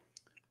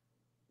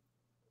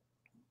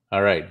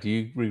 All right. Do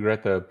you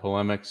regret the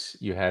polemics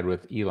you had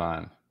with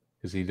Elon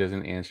because he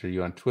doesn't answer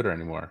you on Twitter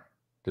anymore?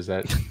 Does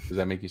that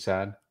make you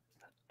sad?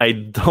 I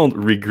don't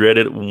regret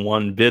it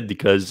one bit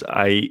because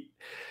I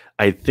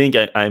think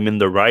I'm in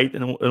the right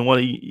in what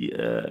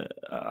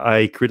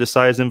I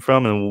criticized him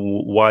from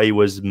and why he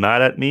was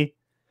mad at me.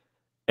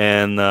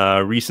 And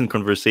recent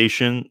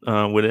conversation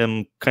with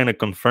him kind of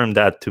confirmed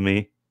that to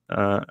me.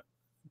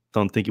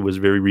 Don't think it was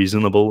very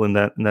reasonable in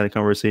that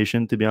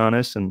conversation, to be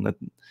honest. And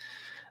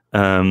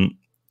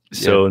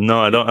so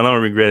no, I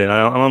don't regret it.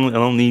 I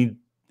don't need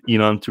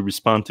Elon to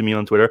respond to me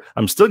on Twitter.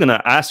 I'm still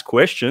gonna ask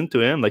question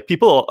to him. Like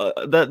people,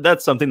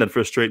 that's something that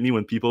frustrates me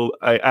when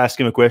I ask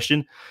him a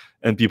question,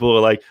 and people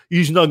are like,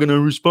 "He's not gonna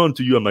respond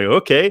to you." I'm like,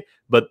 okay,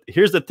 but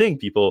here's the thing,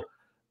 people.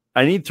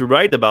 I need to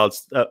write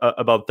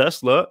about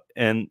Tesla,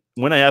 and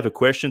when I have a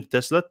question to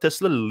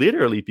Tesla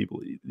literally,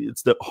 people,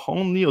 it's the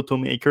only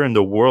automaker in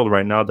the world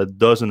right now that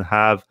doesn't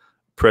have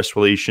press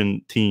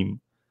relation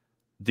team.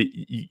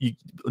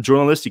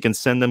 Journalists, you can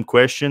send them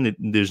question.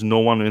 There's no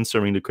one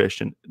answering the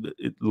question.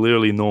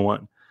 Literally no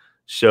one.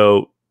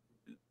 So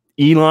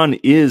Elon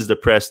is the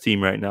press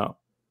team right now.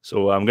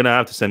 So I'm gonna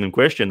have to send him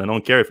question. I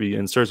don't care if he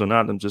answers or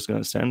not. I'm just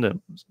gonna send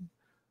him.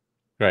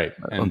 Right.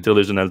 Until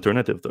there's an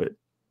alternative to it.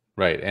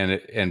 Right.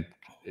 And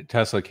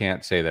Tesla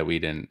can't say that we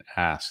didn't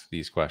ask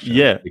these questions.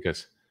 Yeah.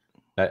 Because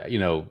that,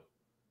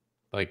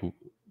 like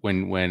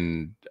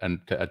when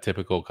a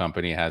typical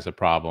company has a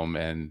problem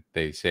and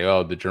they say,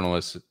 "Oh, the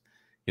journalists,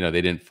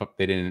 they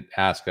didn't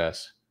ask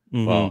us."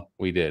 Mm-hmm. Well,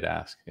 we did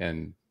ask,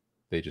 and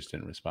they just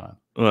didn't respond.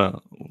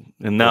 Well,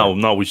 and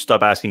now we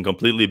stop asking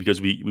completely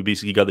because we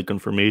basically got the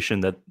confirmation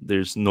that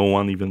there's no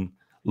one even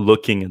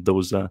looking at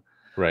those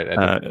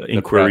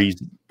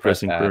inquiries,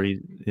 press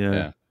inquiries.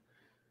 Yeah.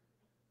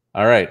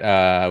 All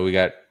right. We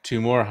got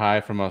two more. Hi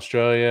from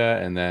Australia.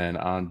 And then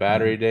on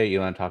battery day,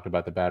 Elon talked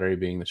about the battery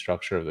being the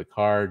structure of the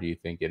car. Do you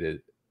think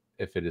if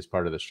it is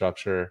part of the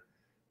structure,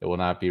 it will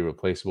not be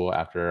replaceable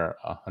after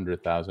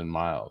 100,000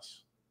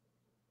 miles?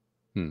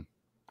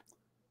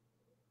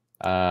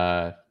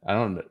 I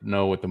don't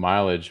know what the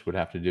mileage would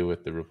have to do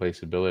with the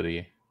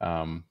replaceability.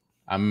 I'm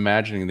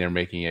imagining they're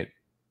making it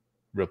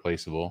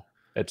replaceable.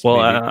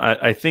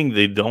 I think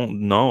they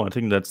don't know. I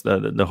think that's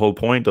the whole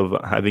point of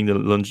having the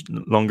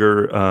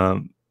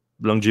longer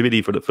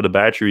longevity for the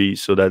battery,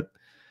 so that,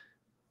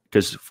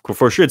 because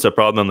for sure it's a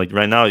problem. Like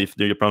right now, if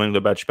there's a problem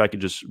with the battery pack, you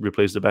just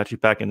replace the battery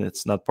pack and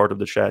it's not part of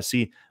the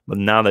chassis. But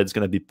now that it's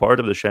going to be part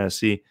of the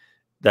chassis,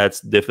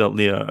 that's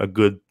definitely a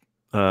good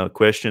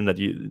question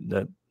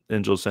that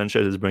Angel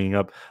Sanchez is bringing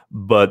up.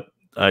 But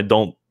I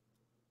don't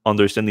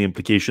understand the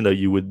implication that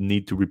you would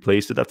need to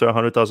replace it after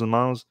 100,000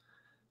 miles.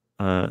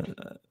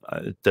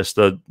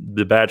 Tesla,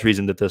 the batteries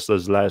in the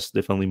Teslas last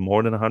definitely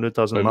more than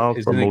 100,000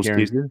 miles for most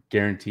cases.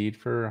 Guaranteed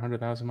for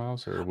 100,000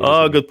 miles,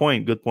 or good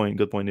point.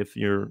 If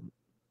you're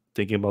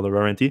thinking about the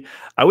warranty,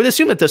 I would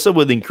assume that Tesla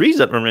would increase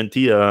that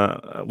warranty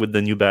with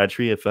the new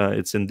battery. If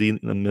it's indeed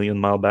a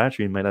 1,000,000-mile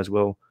battery, it might as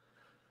well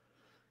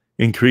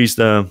increase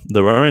the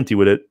warranty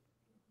with it.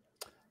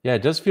 Yeah,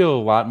 it does feel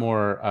a lot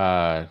more,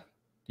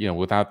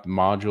 without the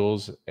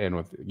modules, and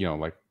with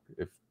like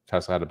if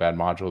Tesla had a bad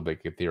module, they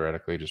could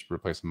theoretically just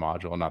replace the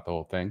module, not the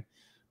whole thing.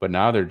 But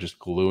now they're just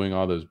gluing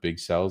all those big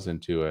cells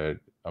into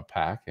a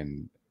pack,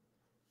 and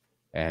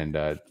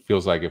it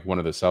feels like if one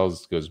of the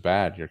cells goes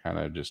bad, you're kind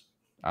of just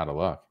out of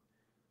luck.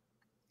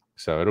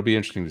 So it'll be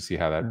interesting to see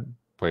how that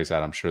plays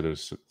out. I'm sure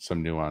there's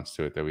some nuance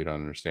to it that we don't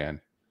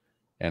understand.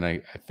 And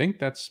I think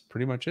that's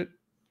pretty much it.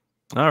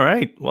 All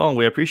right. Well,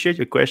 we appreciate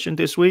your question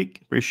this week.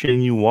 Appreciate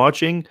you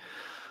watching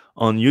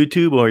on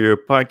YouTube or your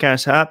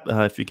podcast app.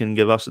 If you can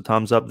give us a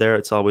thumbs up there,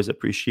 it's always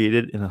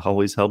appreciated and it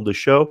always helps the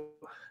show.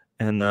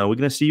 And we're going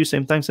to see you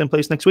same time, same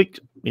place next week.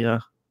 Yeah,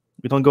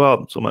 we don't go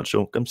out so much,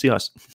 so come see us.